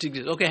attempt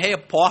to, okay, hey,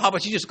 Paul, how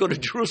about you just go to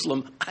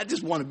Jerusalem? I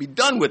just want to be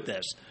done with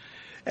this.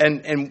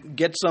 And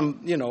get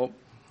some,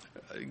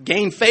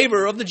 gain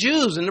favor of the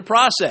Jews in the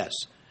process.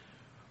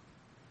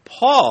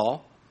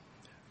 Paul,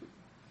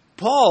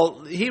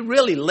 he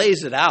really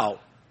lays it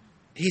out.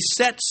 He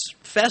sets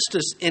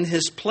Festus in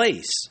his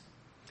place.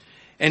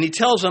 And he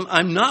tells him,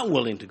 I'm not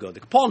willing to go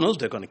there. Paul knows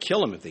they're going to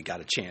kill him if they got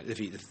a chance,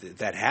 if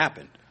that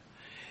happened.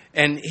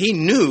 And he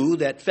knew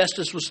that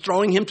Festus was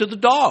throwing him to the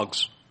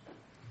dogs.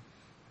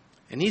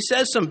 And he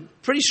says some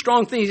pretty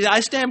strong things. He said,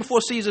 I stand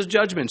before Caesar's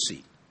judgment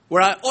seat,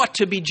 where I ought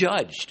to be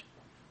judged.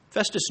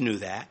 Festus knew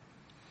that.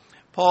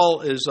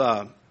 Paul is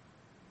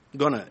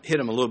going to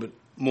hit him a little bit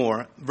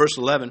more. Verse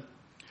 11.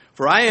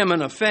 For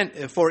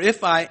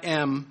if I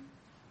am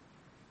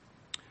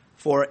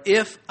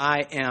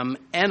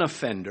an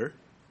offender,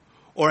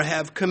 or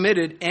have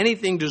committed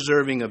anything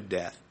deserving of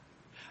death,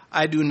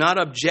 I do not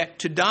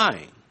object to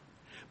dying.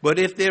 But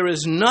if there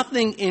is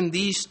nothing in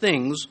these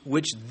things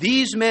which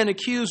these men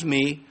accuse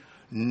me,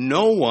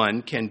 no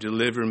one can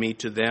deliver me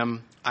to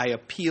them. I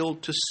appeal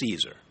to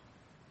Caesar.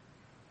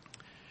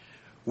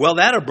 Well,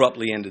 that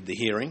abruptly ended the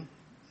hearing.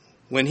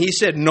 When he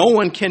said, no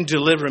one can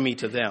deliver me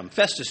to them,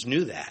 Festus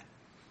knew that.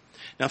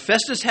 Now,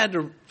 Festus had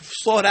to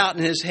sort out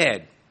in his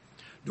head,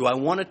 do I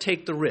want to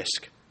take the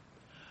risk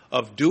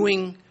of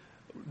doing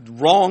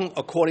wrong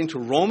according to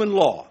Roman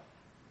law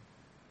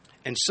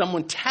and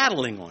someone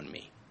tattling on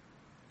me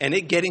and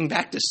it getting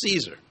back to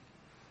Caesar?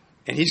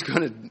 And he's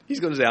going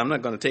to say, I'm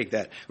not going to take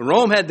that.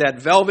 Rome had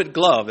that velvet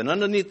glove, and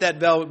beneath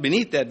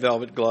that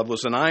velvet glove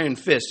was an iron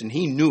fist, and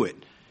he knew it.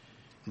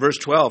 Verse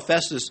 12,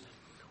 Festus,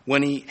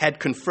 when he had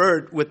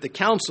conferred with the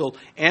council,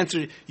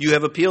 answered, you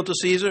have appealed to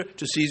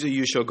Caesar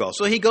you shall go.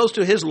 So he goes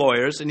to his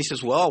lawyers, and he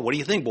says, well, what do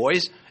you think,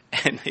 boys?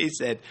 And he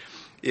said,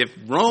 if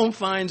Rome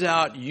finds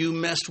out you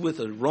messed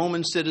with a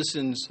Roman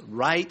citizen's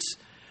rights,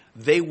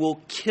 they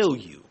will kill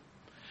you.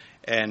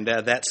 And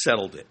that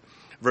settled it.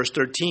 Verse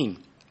 13,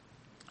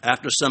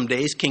 after some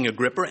days, King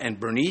Agrippa and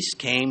Bernice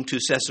came to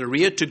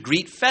Caesarea to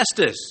greet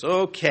Festus.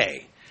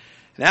 Okay,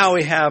 now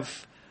we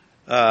have,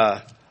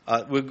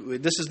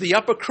 this is the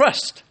upper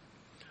crust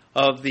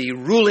of the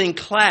ruling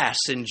class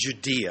in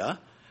Judea.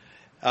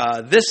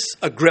 This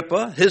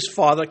Agrippa, his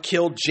father,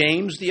 killed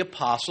James the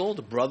apostle,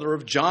 the brother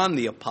of John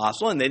the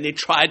apostle, and then they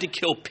tried to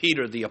kill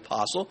Peter the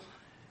apostle,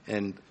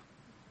 and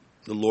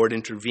the Lord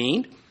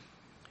intervened.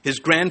 His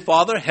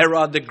grandfather,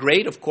 Herod the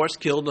Great, of course,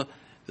 killed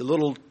the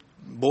little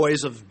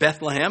boys of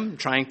Bethlehem,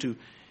 trying to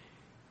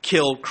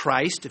kill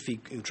Christ,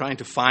 trying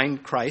to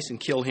find Christ and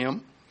kill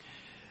him.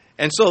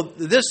 And so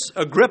this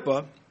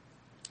Agrippa,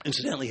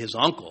 incidentally his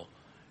uncle,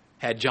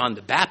 had John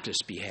the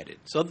Baptist beheaded.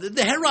 So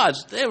the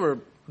Herods, they were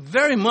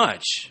very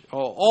much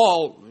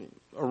all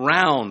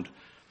around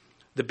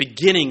the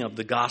beginning of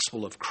the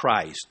gospel of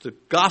Christ. The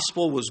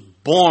gospel was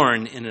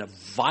born in a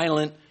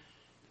violent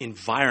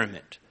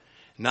environment,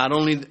 not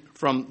only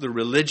from the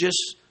religious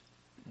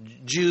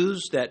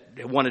Jews that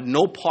wanted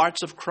no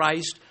parts of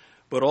Christ,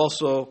 but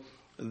also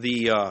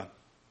the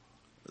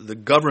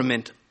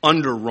government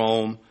under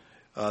Rome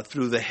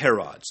through the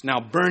Herods. Now,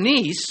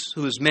 Bernice,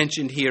 who is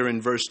mentioned here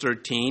in verse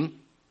 13,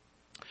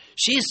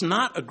 she's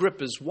not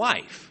Agrippa's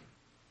wife.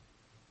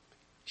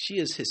 She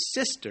is his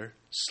sister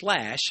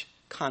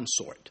 /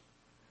 consort.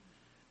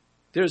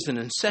 There's an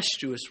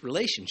incestuous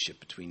relationship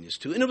between these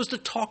two, and it was the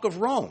talk of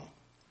Rome,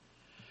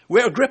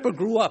 where Agrippa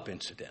grew up,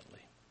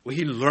 incidentally, where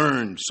he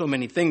learned so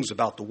many things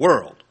about the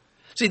world.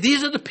 See,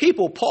 these are the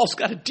people Paul's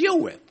got to deal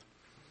with.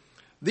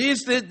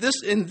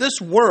 In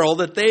this world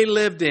that they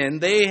lived in,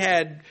 they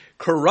had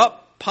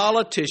corrupt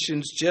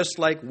politicians just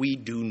like we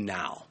do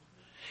now.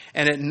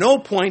 And at no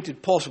point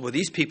did Paul say, well,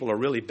 these people are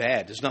really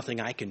bad. There's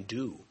nothing I can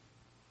do.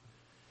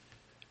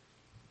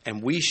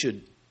 And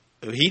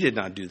he did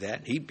not do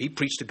that. He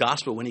preached the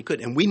gospel when he could.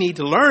 And we need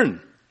to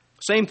learn.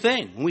 Same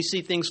thing. When we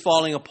see things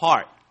falling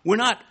apart, we're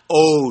not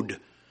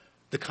owed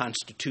the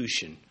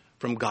Constitution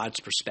from God's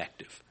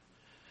perspective.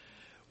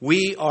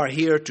 We are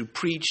here to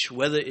preach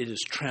whether it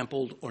is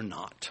trampled or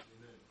not.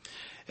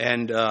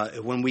 And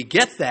when we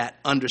get that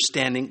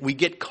understanding, we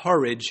get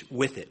courage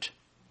with it.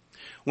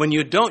 When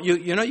you don't,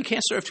 you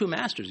can't serve two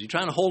masters. You're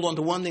trying to hold on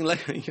to one thing.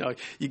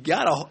 You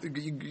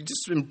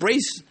just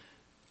embrace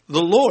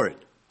the Lord.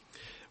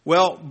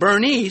 Well,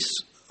 Bernice,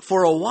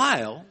 for a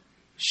while,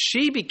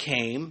 she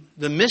became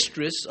the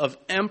mistress of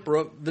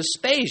Emperor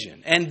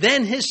Vespasian, and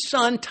then his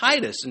son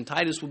Titus, and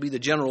Titus will be the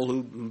general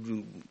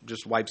who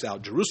just wipes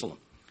out Jerusalem.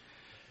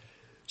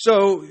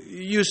 So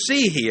you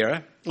see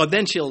here,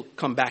 then she'll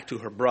come back to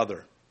her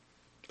brother,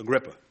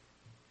 Agrippa.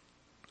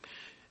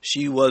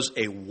 She was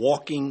a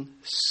walking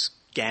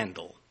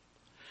scandal,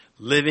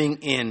 living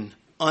in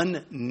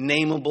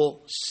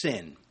unnameable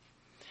sin,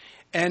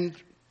 and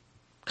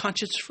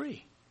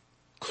conscience-free,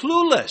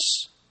 clueless,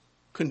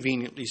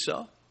 conveniently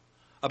so,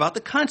 about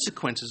the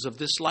consequences of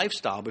this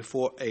lifestyle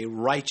before a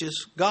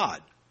righteous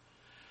God.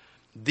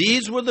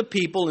 These were the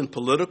people in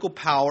political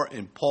power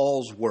in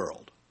Paul's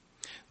world.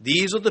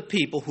 These are the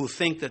people who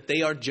think that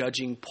they are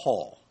judging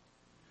Paul.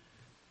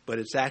 But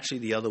it's actually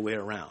the other way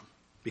around.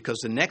 Because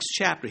the next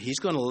chapter, he's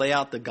going to lay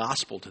out the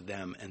gospel to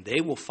them, and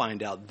they will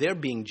find out they're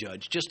being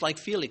judged, just like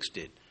Felix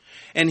did.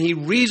 And he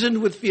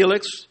reasoned with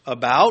Felix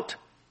about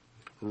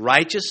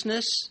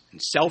righteousness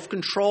and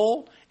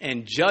self-control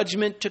and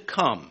judgment to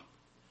come.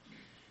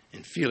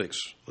 And Felix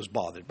was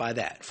bothered by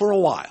that for a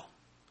while.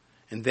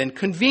 And then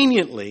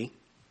conveniently,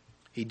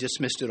 he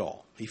dismissed it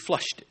all. He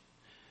flushed it.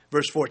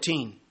 Verse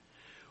 14.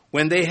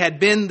 When they had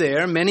been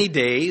there many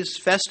days,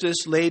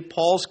 Festus laid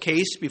Paul's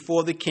case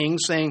before the king,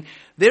 saying,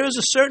 "There is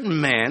a certain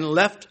man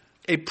left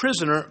a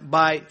prisoner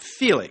by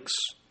Felix,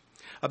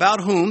 about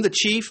whom the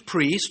chief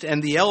priest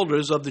and the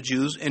elders of the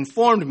Jews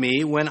informed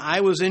me when I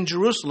was in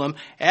Jerusalem,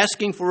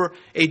 asking for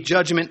a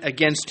judgment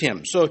against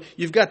him." So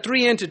you've got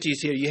three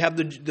entities here. You have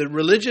the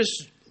religious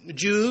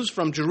Jews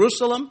from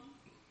Jerusalem.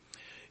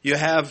 You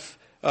have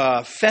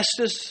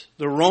Festus,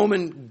 the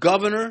Roman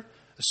governor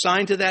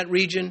assigned to that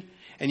region.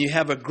 And you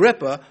have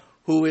Agrippa,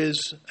 who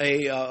is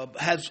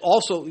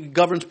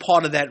governs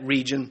part of that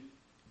region,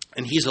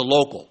 and he's a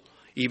local,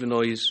 even though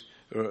he's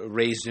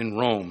raised in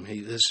Rome.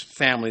 His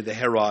family, the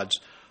Herods,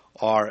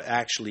 are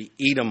actually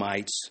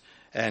Edomites,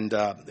 and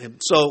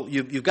so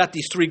you've got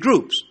these three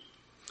groups.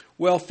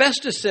 Well,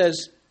 Festus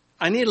says,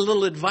 "I need a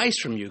little advice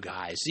from you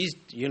guys.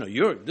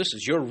 This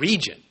is your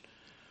region.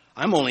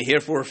 I'm only here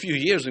for a few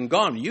years and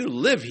gone. You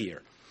live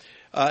here,"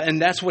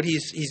 and that's what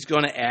he's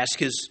going to ask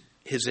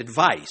his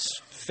advice.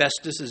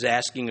 Festus is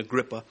asking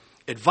Agrippa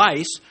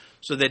advice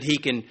so that he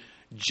can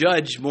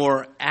judge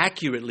more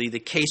accurately the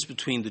case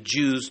between the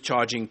Jews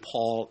charging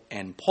Paul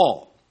and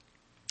Paul.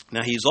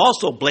 Now, he's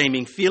also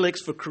blaming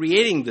Felix for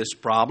creating this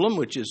problem,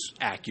 which is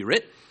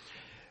accurate,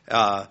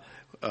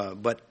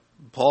 but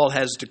Paul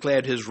has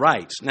declared his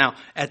rights. Now,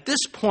 at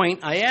this point,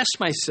 I ask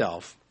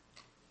myself,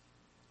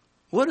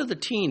 what are the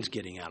teens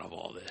getting out of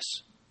all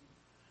this?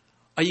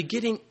 Are you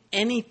getting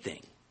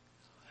anything?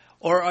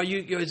 Or are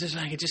you're just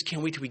like, I just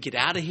can't wait till we get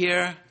out of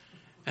here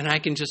and I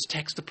can just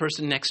text the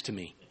person next to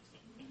me?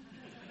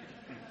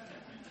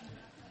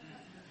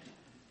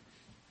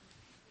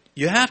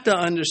 You have to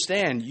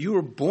understand, you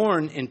were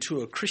born into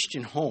a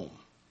Christian home.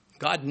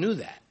 God knew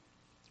that.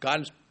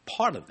 God is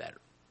part of that,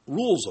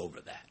 rules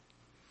over that.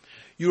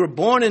 You were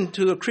born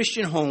into a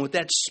Christian home with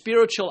that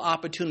spiritual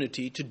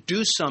opportunity to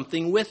do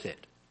something with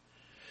it.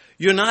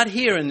 You're not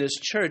here in this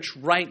church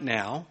right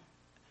now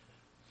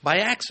by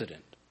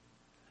accident.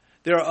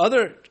 There are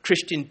other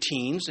Christian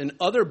teens in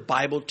other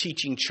Bible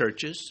teaching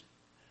churches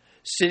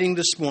sitting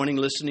this morning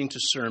listening to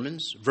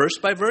sermons, verse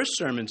by verse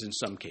sermons in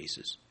some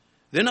cases.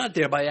 They're not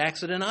there by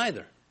accident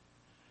either.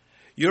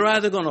 You're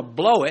either going to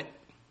blow it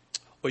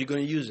or you're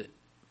going to use it.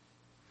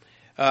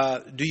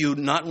 Do you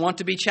not want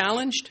to be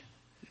challenged?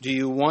 Do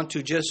you want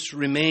to just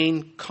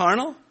remain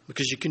carnal?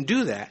 Because you can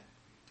do that.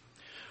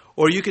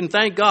 Or you can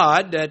thank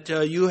God that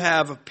you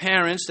have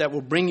parents that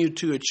will bring you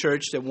to a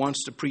church that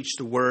wants to preach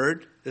the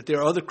word, that there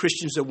are other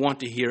Christians that want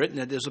to hear it, and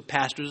that there's a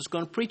pastor that's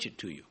going to preach it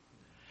to you.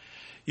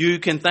 You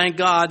can thank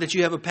God that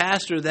you have a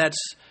pastor that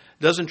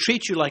doesn't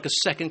treat you like a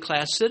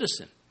second-class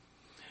citizen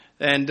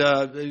and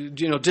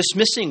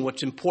dismissing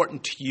what's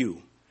important to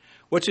you.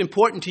 What's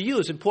important to you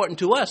is important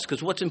to us,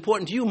 because what's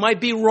important to you might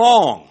be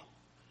wrong.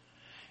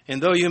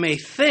 And though you may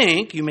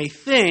think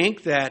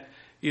that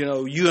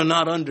you are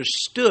not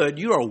understood,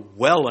 you are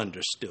well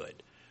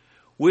understood.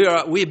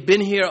 We've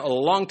been here a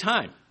long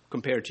time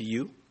compared to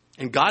you,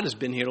 and God has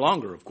been here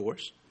longer, of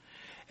course.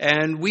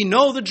 And we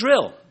know the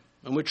drill,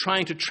 and we're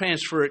trying to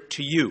transfer it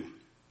to you.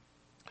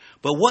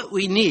 But what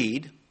we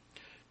need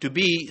to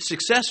be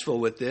successful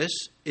with this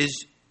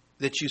is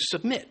that you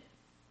submit.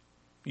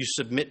 You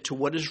submit to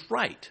what is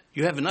right.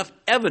 You have enough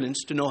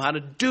evidence to know how to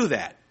do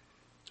that.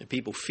 And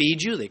people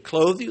feed you, they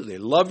clothe you, they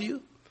love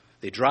you,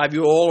 they drive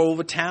you all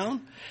over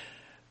town.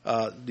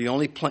 The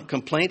only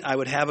complaint I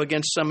would have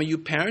against some of you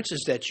parents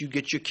is that you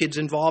get your kids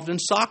involved in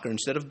soccer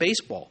instead of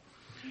baseball.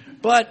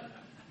 But,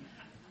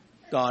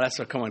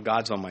 come on,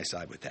 God's on my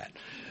side with that.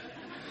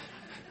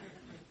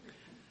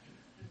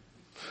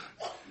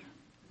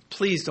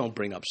 Please don't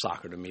bring up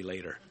soccer to me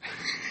later.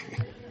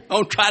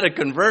 Don't try to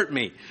convert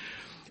me.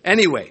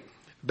 Anyway,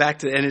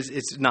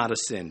 it's not a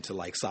sin to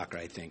like soccer,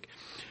 I think.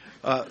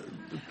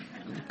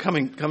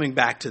 Coming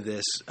back to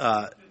this,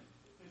 I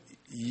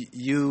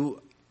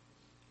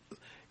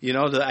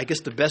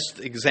guess the best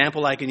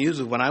example I can use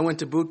is when I went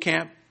to boot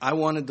camp, I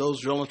wanted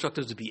those drill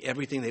instructors to be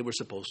everything they were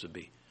supposed to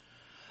be.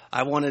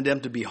 I wanted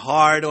them to be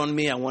hard on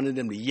me. I wanted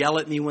them to yell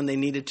at me when they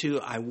needed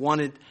to. I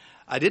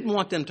didn't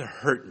want them to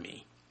hurt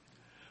me,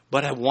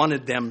 but I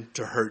wanted them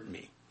to hurt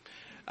me.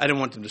 I didn't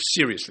want them to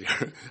seriously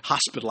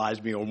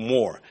hospitalize me or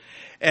more.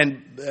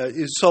 And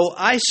so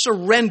I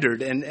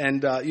surrendered,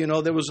 and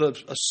there was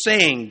a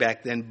saying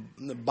back then,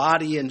 the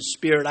body and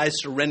spirit, I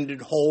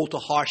surrendered whole to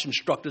harsh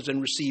instructors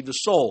and received the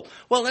soul.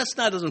 Well,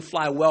 doesn't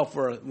fly well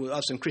for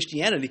us in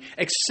Christianity,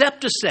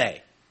 except to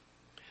say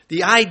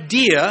the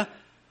idea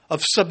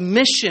of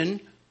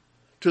submission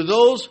to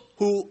those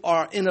who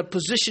are in a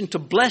position to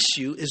bless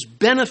you is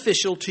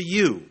beneficial to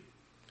you.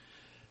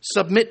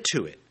 Submit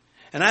to it.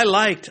 And I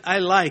liked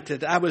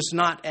that I was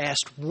not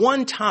asked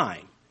one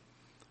time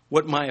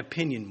what my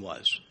opinion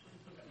was.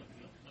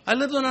 I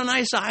lived on a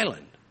nice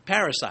island,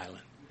 Paris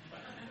Island.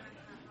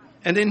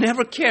 And they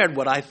never cared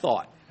what I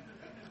thought.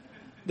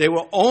 They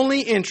were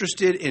only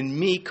interested in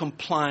me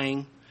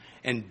complying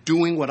and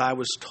doing what I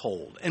was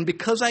told. And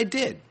because I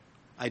did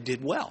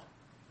well.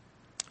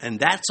 And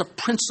that's a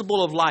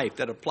principle of life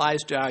that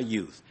applies to our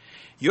youth.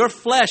 Your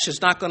flesh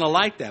is not going to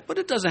like that, but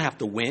it doesn't have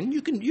to win.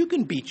 You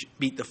can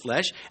beat the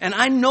flesh. And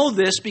I know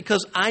this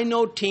because I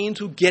know teens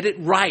who get it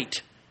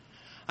right.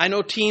 I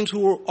know teens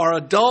who are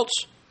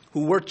adults,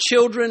 who were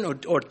children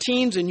or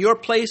teens in your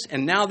place,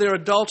 and now they're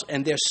adults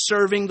and they're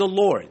serving the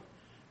Lord.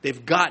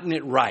 They've gotten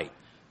it right.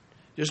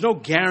 There's no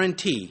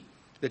guarantee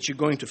that you're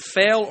going to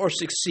fail or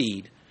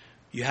succeed.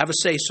 You have a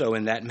say-so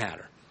in that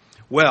matter.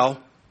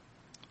 Well,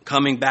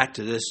 coming back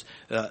to this,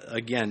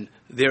 again,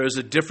 there is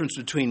a difference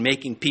between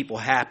making people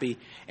happy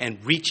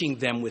and reaching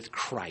them with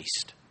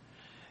Christ.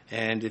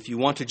 And if you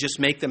want to just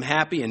make them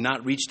happy and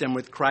not reach them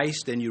with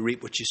Christ, then you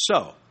reap what you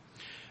sow.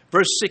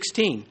 Verse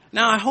 16.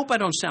 Now, I hope I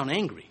don't sound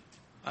angry.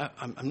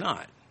 I'm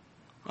not.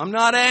 I'm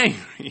not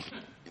angry.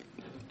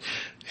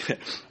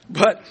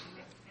 But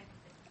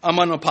I'm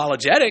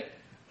unapologetic.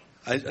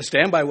 I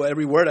stand by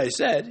every word I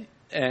said,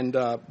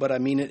 but I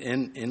mean it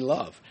in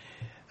love.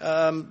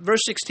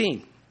 Verse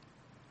 16.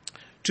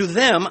 To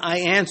them I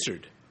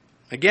answered.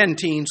 Again,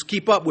 teens,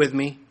 keep up with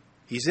me.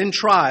 He's in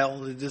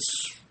trial. His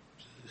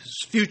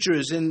future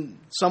is in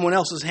someone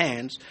else's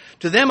hands.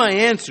 To them I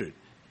answered,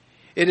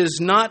 it is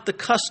not the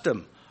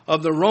custom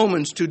of the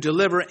Romans to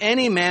deliver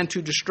any man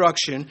to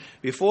destruction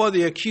before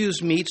the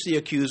accused meets the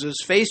accusers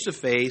face to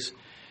face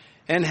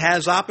and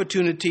has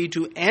opportunity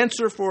to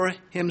answer for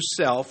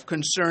himself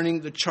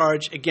concerning the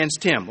charge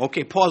against him.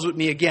 Okay, pause with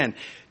me again.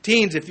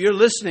 Teens, if you're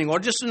listening, or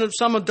just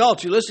some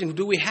adults, you're listening,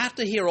 do we have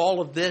to hear all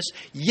of this?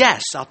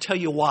 Yes, I'll tell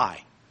you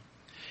why.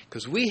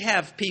 Because we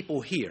have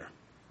people here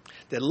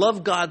that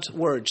love God's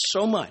word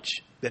so much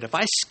that if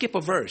I skip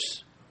a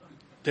verse,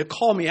 they'll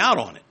call me out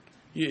on it.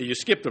 You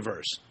skipped a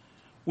verse.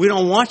 We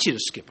don't want you to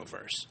skip a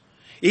verse.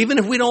 Even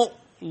if we don't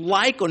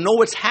like or know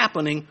what's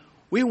happening,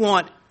 we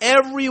want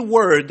every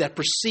word that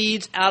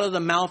proceeds out of the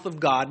mouth of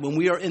God when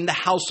we are in the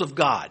house of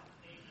God.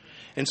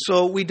 And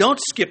so we don't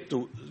skip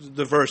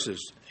the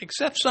verses,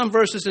 except some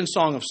verses in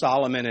Song of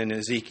Solomon and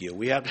Ezekiel.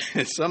 We have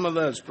some of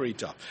those pretty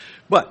tough.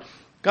 But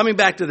coming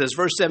back to this,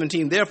 verse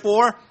 17,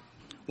 therefore,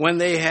 when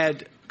they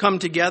had come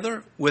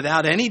together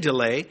without any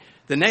delay,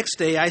 the next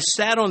day I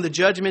sat on the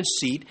judgment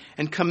seat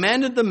and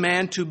commanded the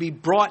man to be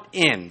brought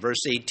in.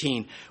 Verse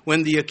 18,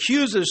 when the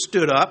accusers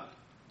stood up,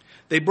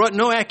 they brought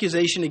no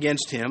accusation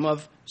against him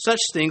of such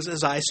things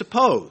as I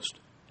supposed,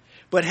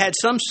 but had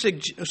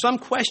some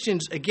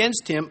questions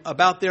against him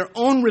about their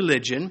own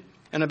religion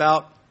and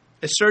about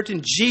a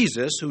certain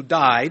Jesus who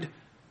died,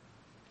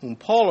 whom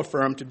Paul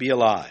affirmed to be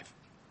alive.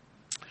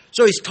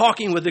 So he's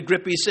talking with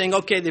Agrippa. He's saying,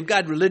 okay, they've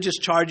got religious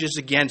charges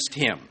against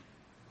him.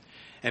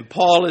 And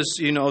Paul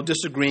is,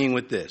 disagreeing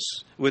with this,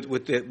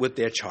 with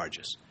their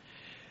charges.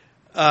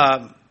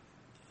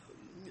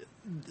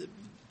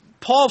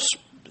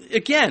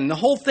 Again, the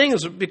whole thing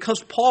is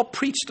because Paul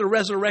preached the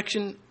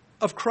resurrection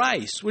of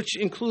Christ, which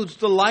includes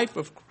the life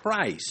of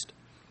Christ.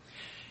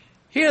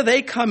 Here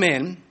they come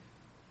in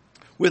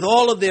with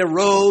all of their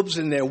robes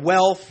and their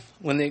wealth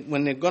when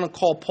they're going to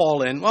call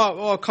Paul in.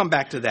 Well, I'll come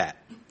back to that.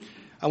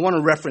 I want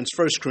to reference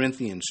 1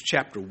 Corinthians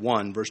chapter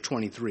 1, verse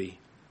 23,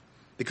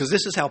 because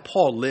this is how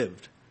Paul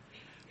lived.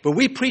 But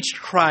we preached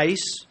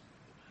Christ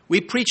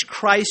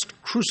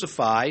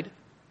crucified,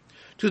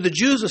 to the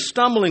Jews a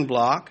stumbling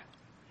block,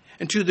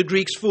 and to the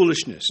Greeks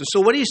foolishness. And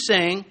so what he's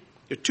saying,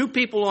 there are two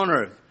people on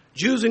earth,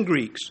 Jews and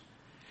Greeks,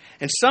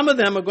 and some of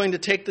them are going to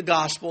take the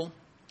gospel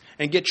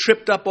and get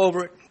tripped up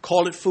over it,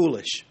 call it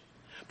foolish.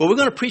 But we're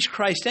going to preach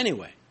Christ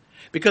anyway,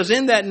 because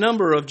in that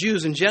number of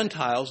Jews and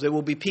Gentiles, there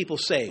will be people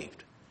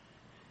saved.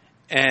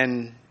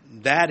 And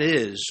that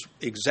is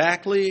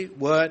exactly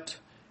what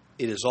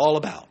it is all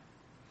about.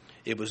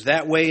 It was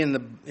that way in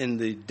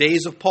the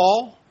days of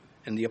Paul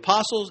and the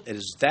apostles. It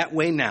is that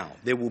way now.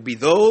 There will be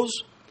those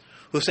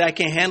who say, I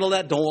can't handle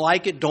that, don't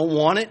like it, don't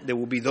want it. There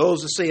will be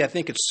those that say, I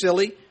think it's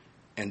silly.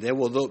 And there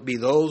will be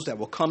those that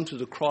will come to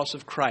the cross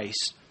of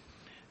Christ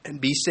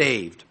and be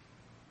saved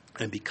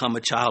and become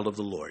a child of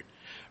the Lord.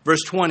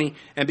 Verse 20,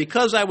 and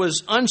because I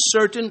was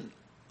uncertain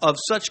of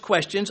such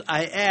questions,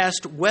 I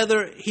asked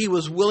whether he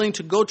was willing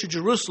to go to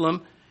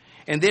Jerusalem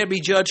and there be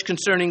judged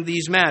concerning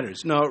these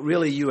matters. No,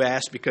 really you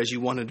asked because you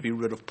wanted to be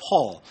rid of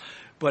Paul.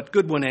 But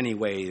good one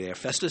anyway there,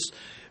 Festus.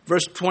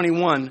 Verse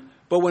 21,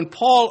 but when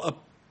Paul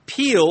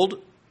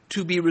appealed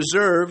to be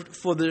reserved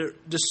for the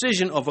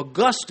decision of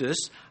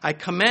Augustus, I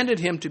commanded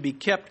him to be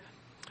kept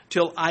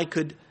till I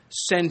could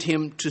send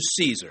him to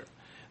Caesar.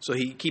 So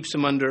he keeps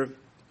him under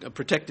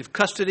protective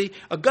custody.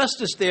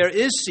 Augustus there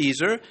is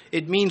Caesar.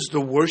 It means the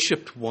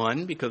worshipped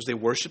one, because they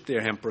worshipped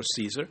their emperor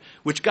Caesar,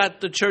 which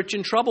got the church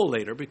in trouble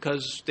later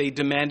because they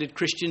demanded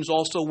Christians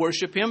also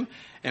worship him.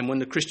 And when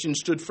the Christians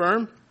stood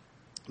firm,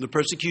 the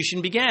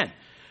persecution began.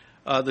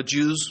 The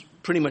Jews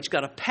pretty much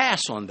got a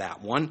pass on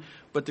that one.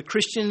 But the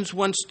Christians,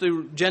 once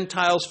the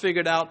Gentiles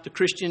figured out the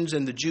Christians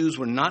and the Jews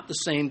were not the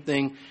same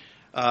thing,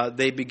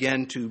 they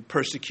began to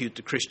persecute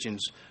the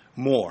Christians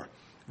more.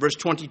 Verse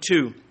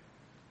 22,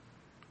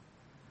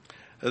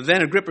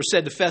 then Agrippa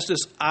said to Festus,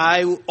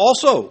 I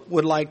also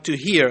would like to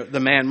hear the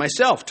man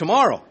myself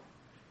tomorrow.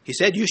 He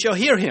said, you shall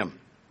hear him.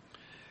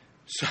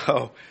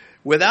 So,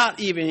 without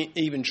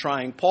even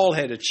trying, Paul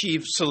had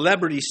achieved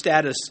celebrity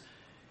status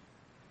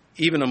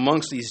even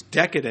amongst these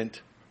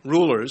decadent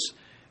rulers.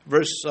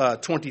 Verse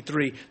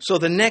 23, so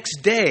the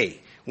next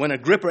day, when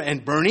Agrippa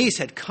and Bernice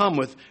had come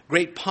with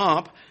great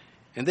pomp,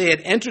 and they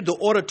had entered the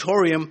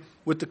auditorium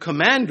with the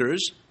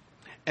commanders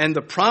and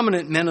the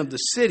prominent men of the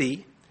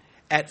city,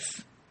 at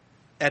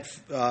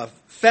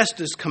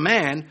Festus'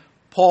 command,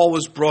 Paul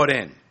was brought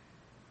in.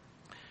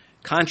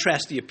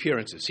 Contrast the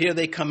appearances. Here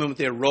they come in with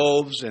their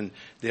robes and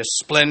their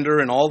splendor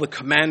and all the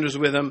commanders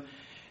with them.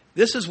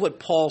 This is what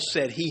Paul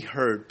said he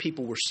heard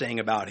people were saying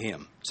about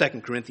him.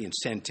 2 Corinthians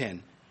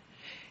 10:10.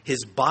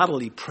 His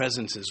bodily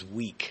presence is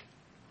weak.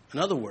 In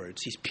other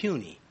words, he's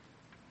puny.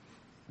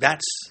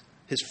 That's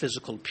his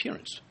physical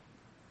appearance.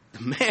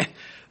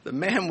 The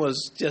man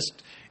was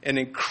just an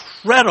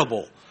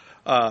incredible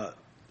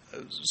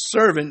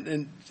servant,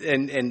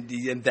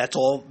 and that's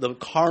all the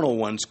carnal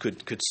ones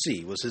could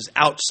see, was his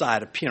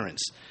outside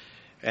appearance.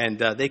 And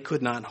they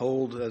could not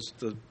hold, as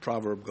the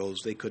proverb goes,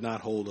 they could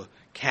not hold a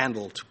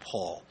candle to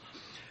Paul.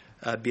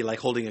 It'd be like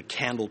holding a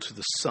candle to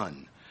the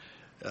sun.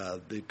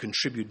 They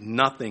contribute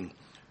nothing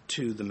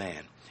to the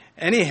man.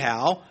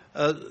 Anyhow,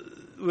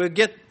 we'll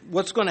get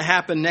what's going to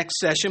happen next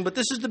session, but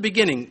this is the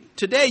beginning.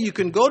 Today you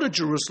can go to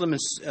Jerusalem,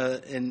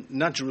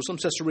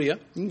 Caesarea.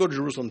 You can go to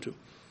Jerusalem too.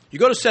 You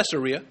go to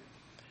Caesarea.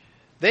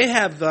 They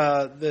have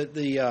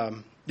the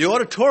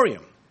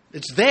auditorium.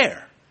 It's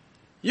there.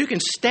 You can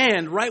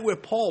stand right where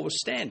Paul was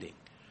standing.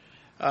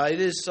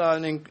 It's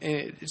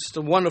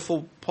a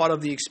wonderful part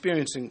of the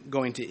experience in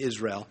going to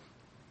Israel.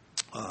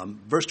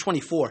 Verse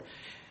 24,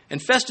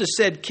 and Festus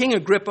said, King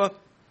Agrippa,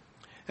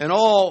 and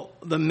all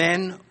the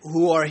men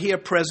who are here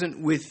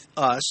present with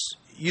us,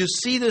 you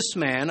see this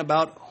man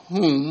about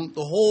whom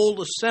the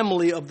whole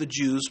assembly of the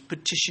Jews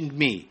petitioned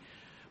me,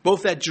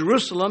 both at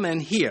Jerusalem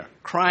and here,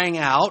 crying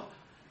out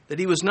that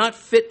he was not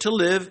fit to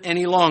live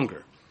any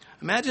longer.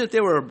 Imagine if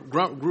there were a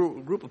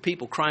group of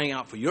people crying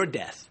out for your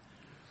death.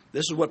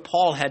 This is what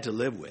Paul had to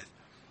live with.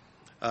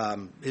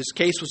 His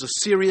case was a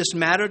serious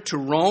matter to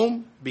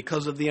Rome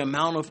because of the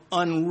amount of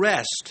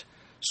unrest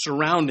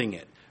surrounding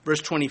it.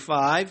 Verse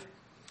 25,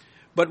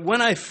 but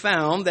when I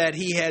found that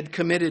he had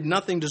committed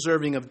nothing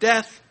deserving of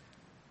death,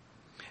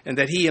 and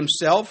that he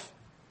himself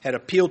had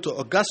appealed to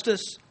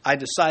Augustus, I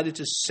decided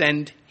to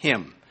send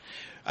him.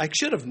 I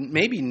should have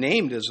maybe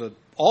named as an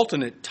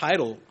alternate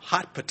title,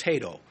 Hot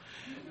Potato,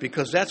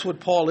 because that's what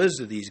Paul is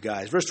to these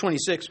guys. Verse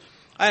 26,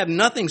 I have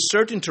nothing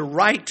certain to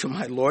write to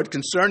my Lord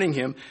concerning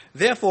him.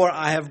 Therefore,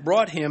 I have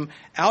brought him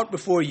out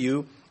before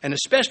you, and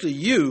especially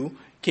you,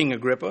 King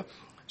Agrippa,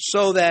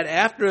 so that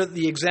after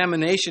the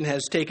examination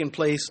has taken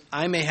place,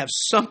 I may have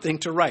something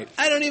to write.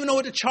 I don't even know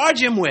what to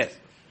charge him with.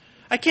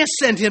 I can't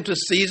send him to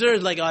Caesar.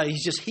 It's like,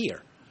 he's just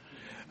here.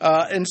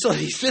 And so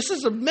this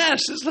is a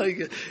mess. It's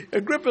like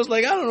Agrippa's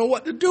like, I don't know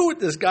what to do with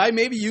this guy.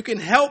 Maybe you can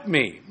help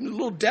me. I'm a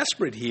little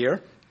desperate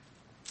here.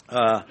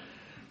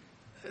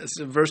 It's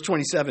verse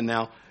 27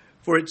 now.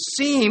 For it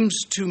seems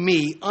to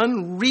me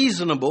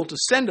unreasonable to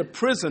send a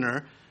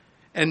prisoner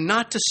and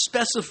not to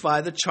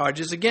specify the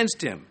charges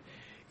against him.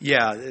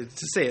 Yeah,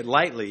 to say it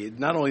lightly,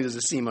 not only does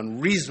it seem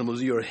unreasonable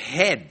to your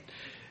head,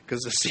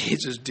 because the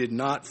Caesars did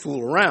not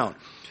fool around.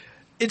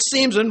 It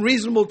seems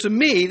unreasonable to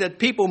me that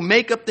people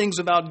make up things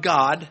about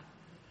God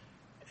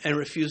and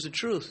refuse the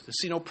truth. I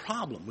see no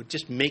problem with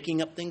just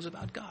making up things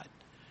about God.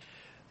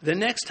 The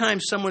next time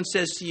someone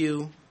says to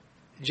you,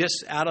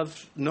 just out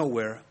of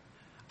nowhere,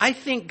 I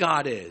think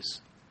God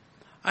is,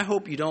 I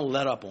hope you don't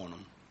let up on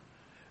them.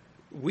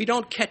 We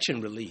don't catch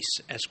and release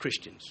as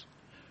Christians.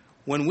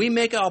 When we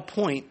make our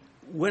point,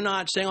 we're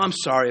not saying, I'm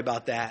sorry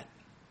about that.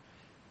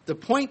 The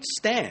point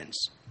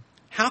stands.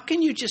 How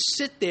can you just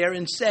sit there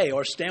and say,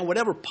 or stand,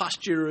 whatever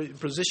posture,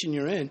 position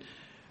you're in,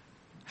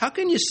 how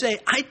can you say,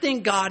 I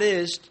think God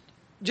is,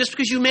 just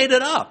because you made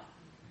it up?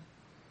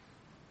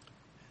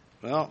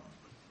 Well,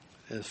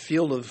 a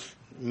field of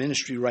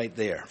ministry right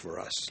there for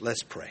us.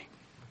 Let's pray.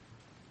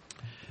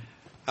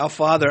 Our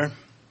Father,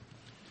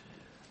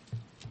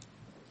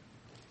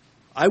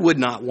 I would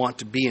not want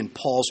to be in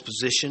Paul's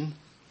position.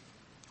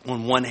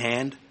 On one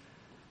hand,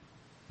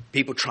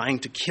 people trying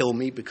to kill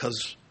me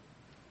because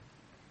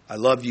I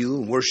love you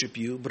and worship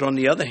you. But on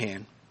the other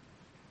hand,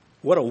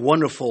 what a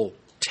wonderful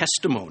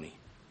testimony.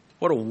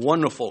 What a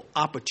wonderful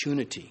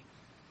opportunity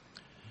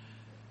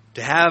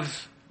to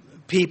have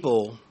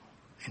people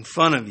in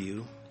front of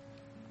you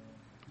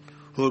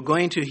who are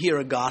going to hear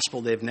a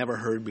gospel they've never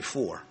heard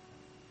before.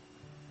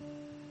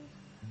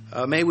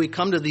 May we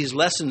come to these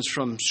lessons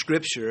from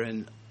Scripture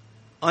and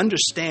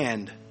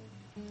understand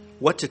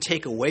what to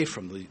take away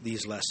from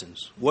these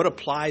lessons, what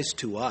applies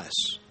to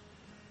us,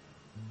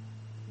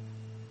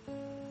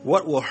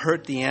 what will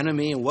hurt the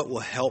enemy and what will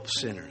help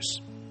sinners.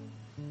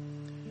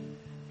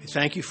 We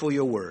thank you for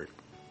your word.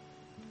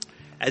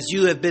 As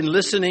you have been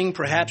listening,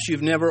 perhaps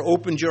you've never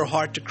opened your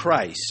heart to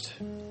Christ.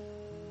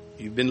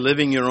 You've been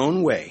living your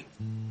own way.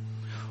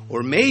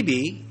 Or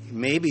maybe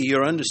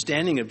your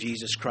understanding of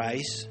Jesus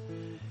Christ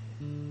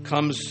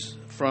comes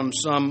from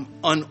some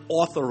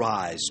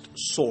unauthorized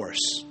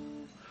source.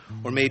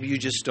 Or maybe you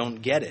just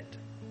don't get it.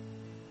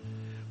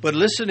 But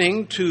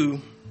listening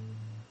to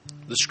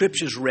the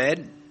Scriptures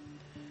read,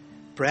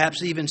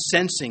 perhaps even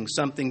sensing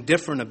something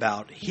different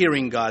about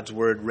hearing God's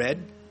word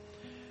read,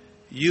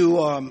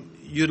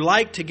 you'd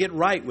like to get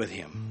right with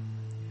Him.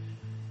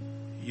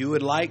 You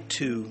would like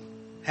to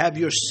have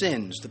your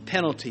sins, the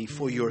penalty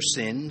for your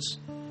sins,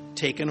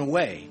 taken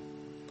away.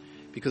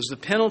 Because the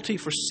penalty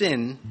for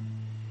sin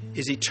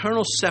is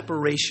eternal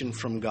separation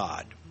from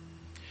God.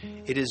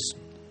 It is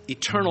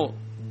eternal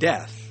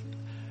death.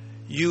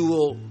 You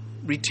will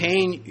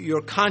retain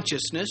your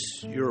consciousness,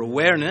 your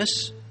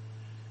awareness,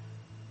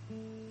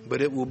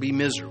 but it will be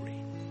misery.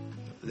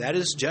 That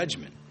is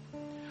judgment.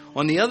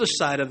 On the other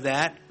side of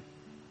that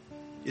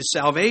is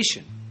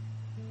salvation,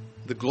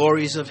 the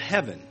glories of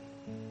heaven,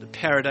 the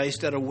paradise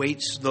that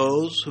awaits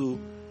those who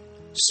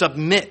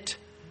submit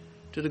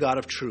to the God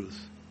of truth.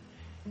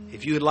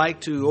 If you would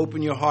like to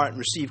open your heart and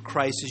receive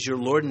Christ as your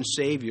Lord and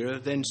Savior,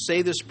 then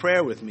say this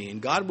prayer with me,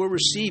 and God will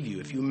receive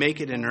you if you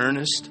make it in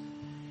earnest.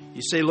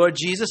 You say, Lord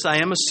Jesus, I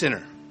am a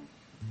sinner.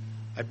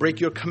 I break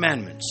your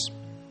commandments.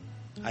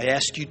 I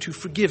ask you to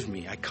forgive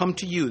me. I come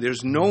to you.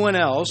 There's no one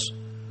else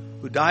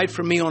who died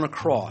for me on a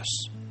cross.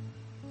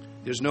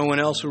 There's no one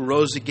else who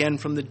rose again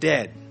from the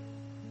dead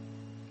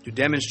to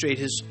demonstrate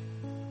His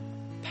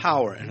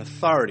power and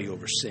authority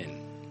over sin.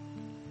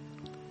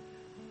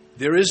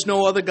 There is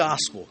no other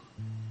gospel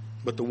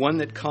but the one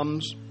that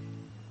comes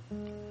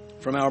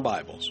from our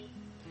Bibles.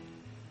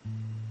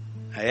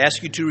 I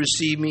ask you to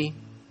receive me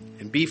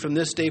and be from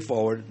this day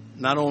forward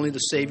not only the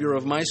Savior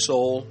of my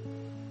soul,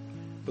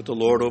 but the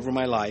Lord over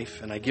my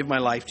life, and I give my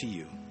life to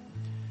you.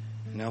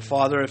 And now,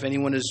 Father, if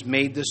anyone has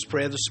made this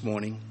prayer this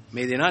morning,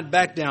 may they not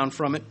back down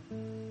from it.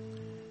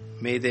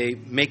 May they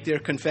make their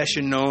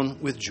confession known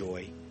with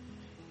joy.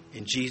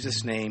 In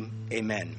Jesus' name, amen.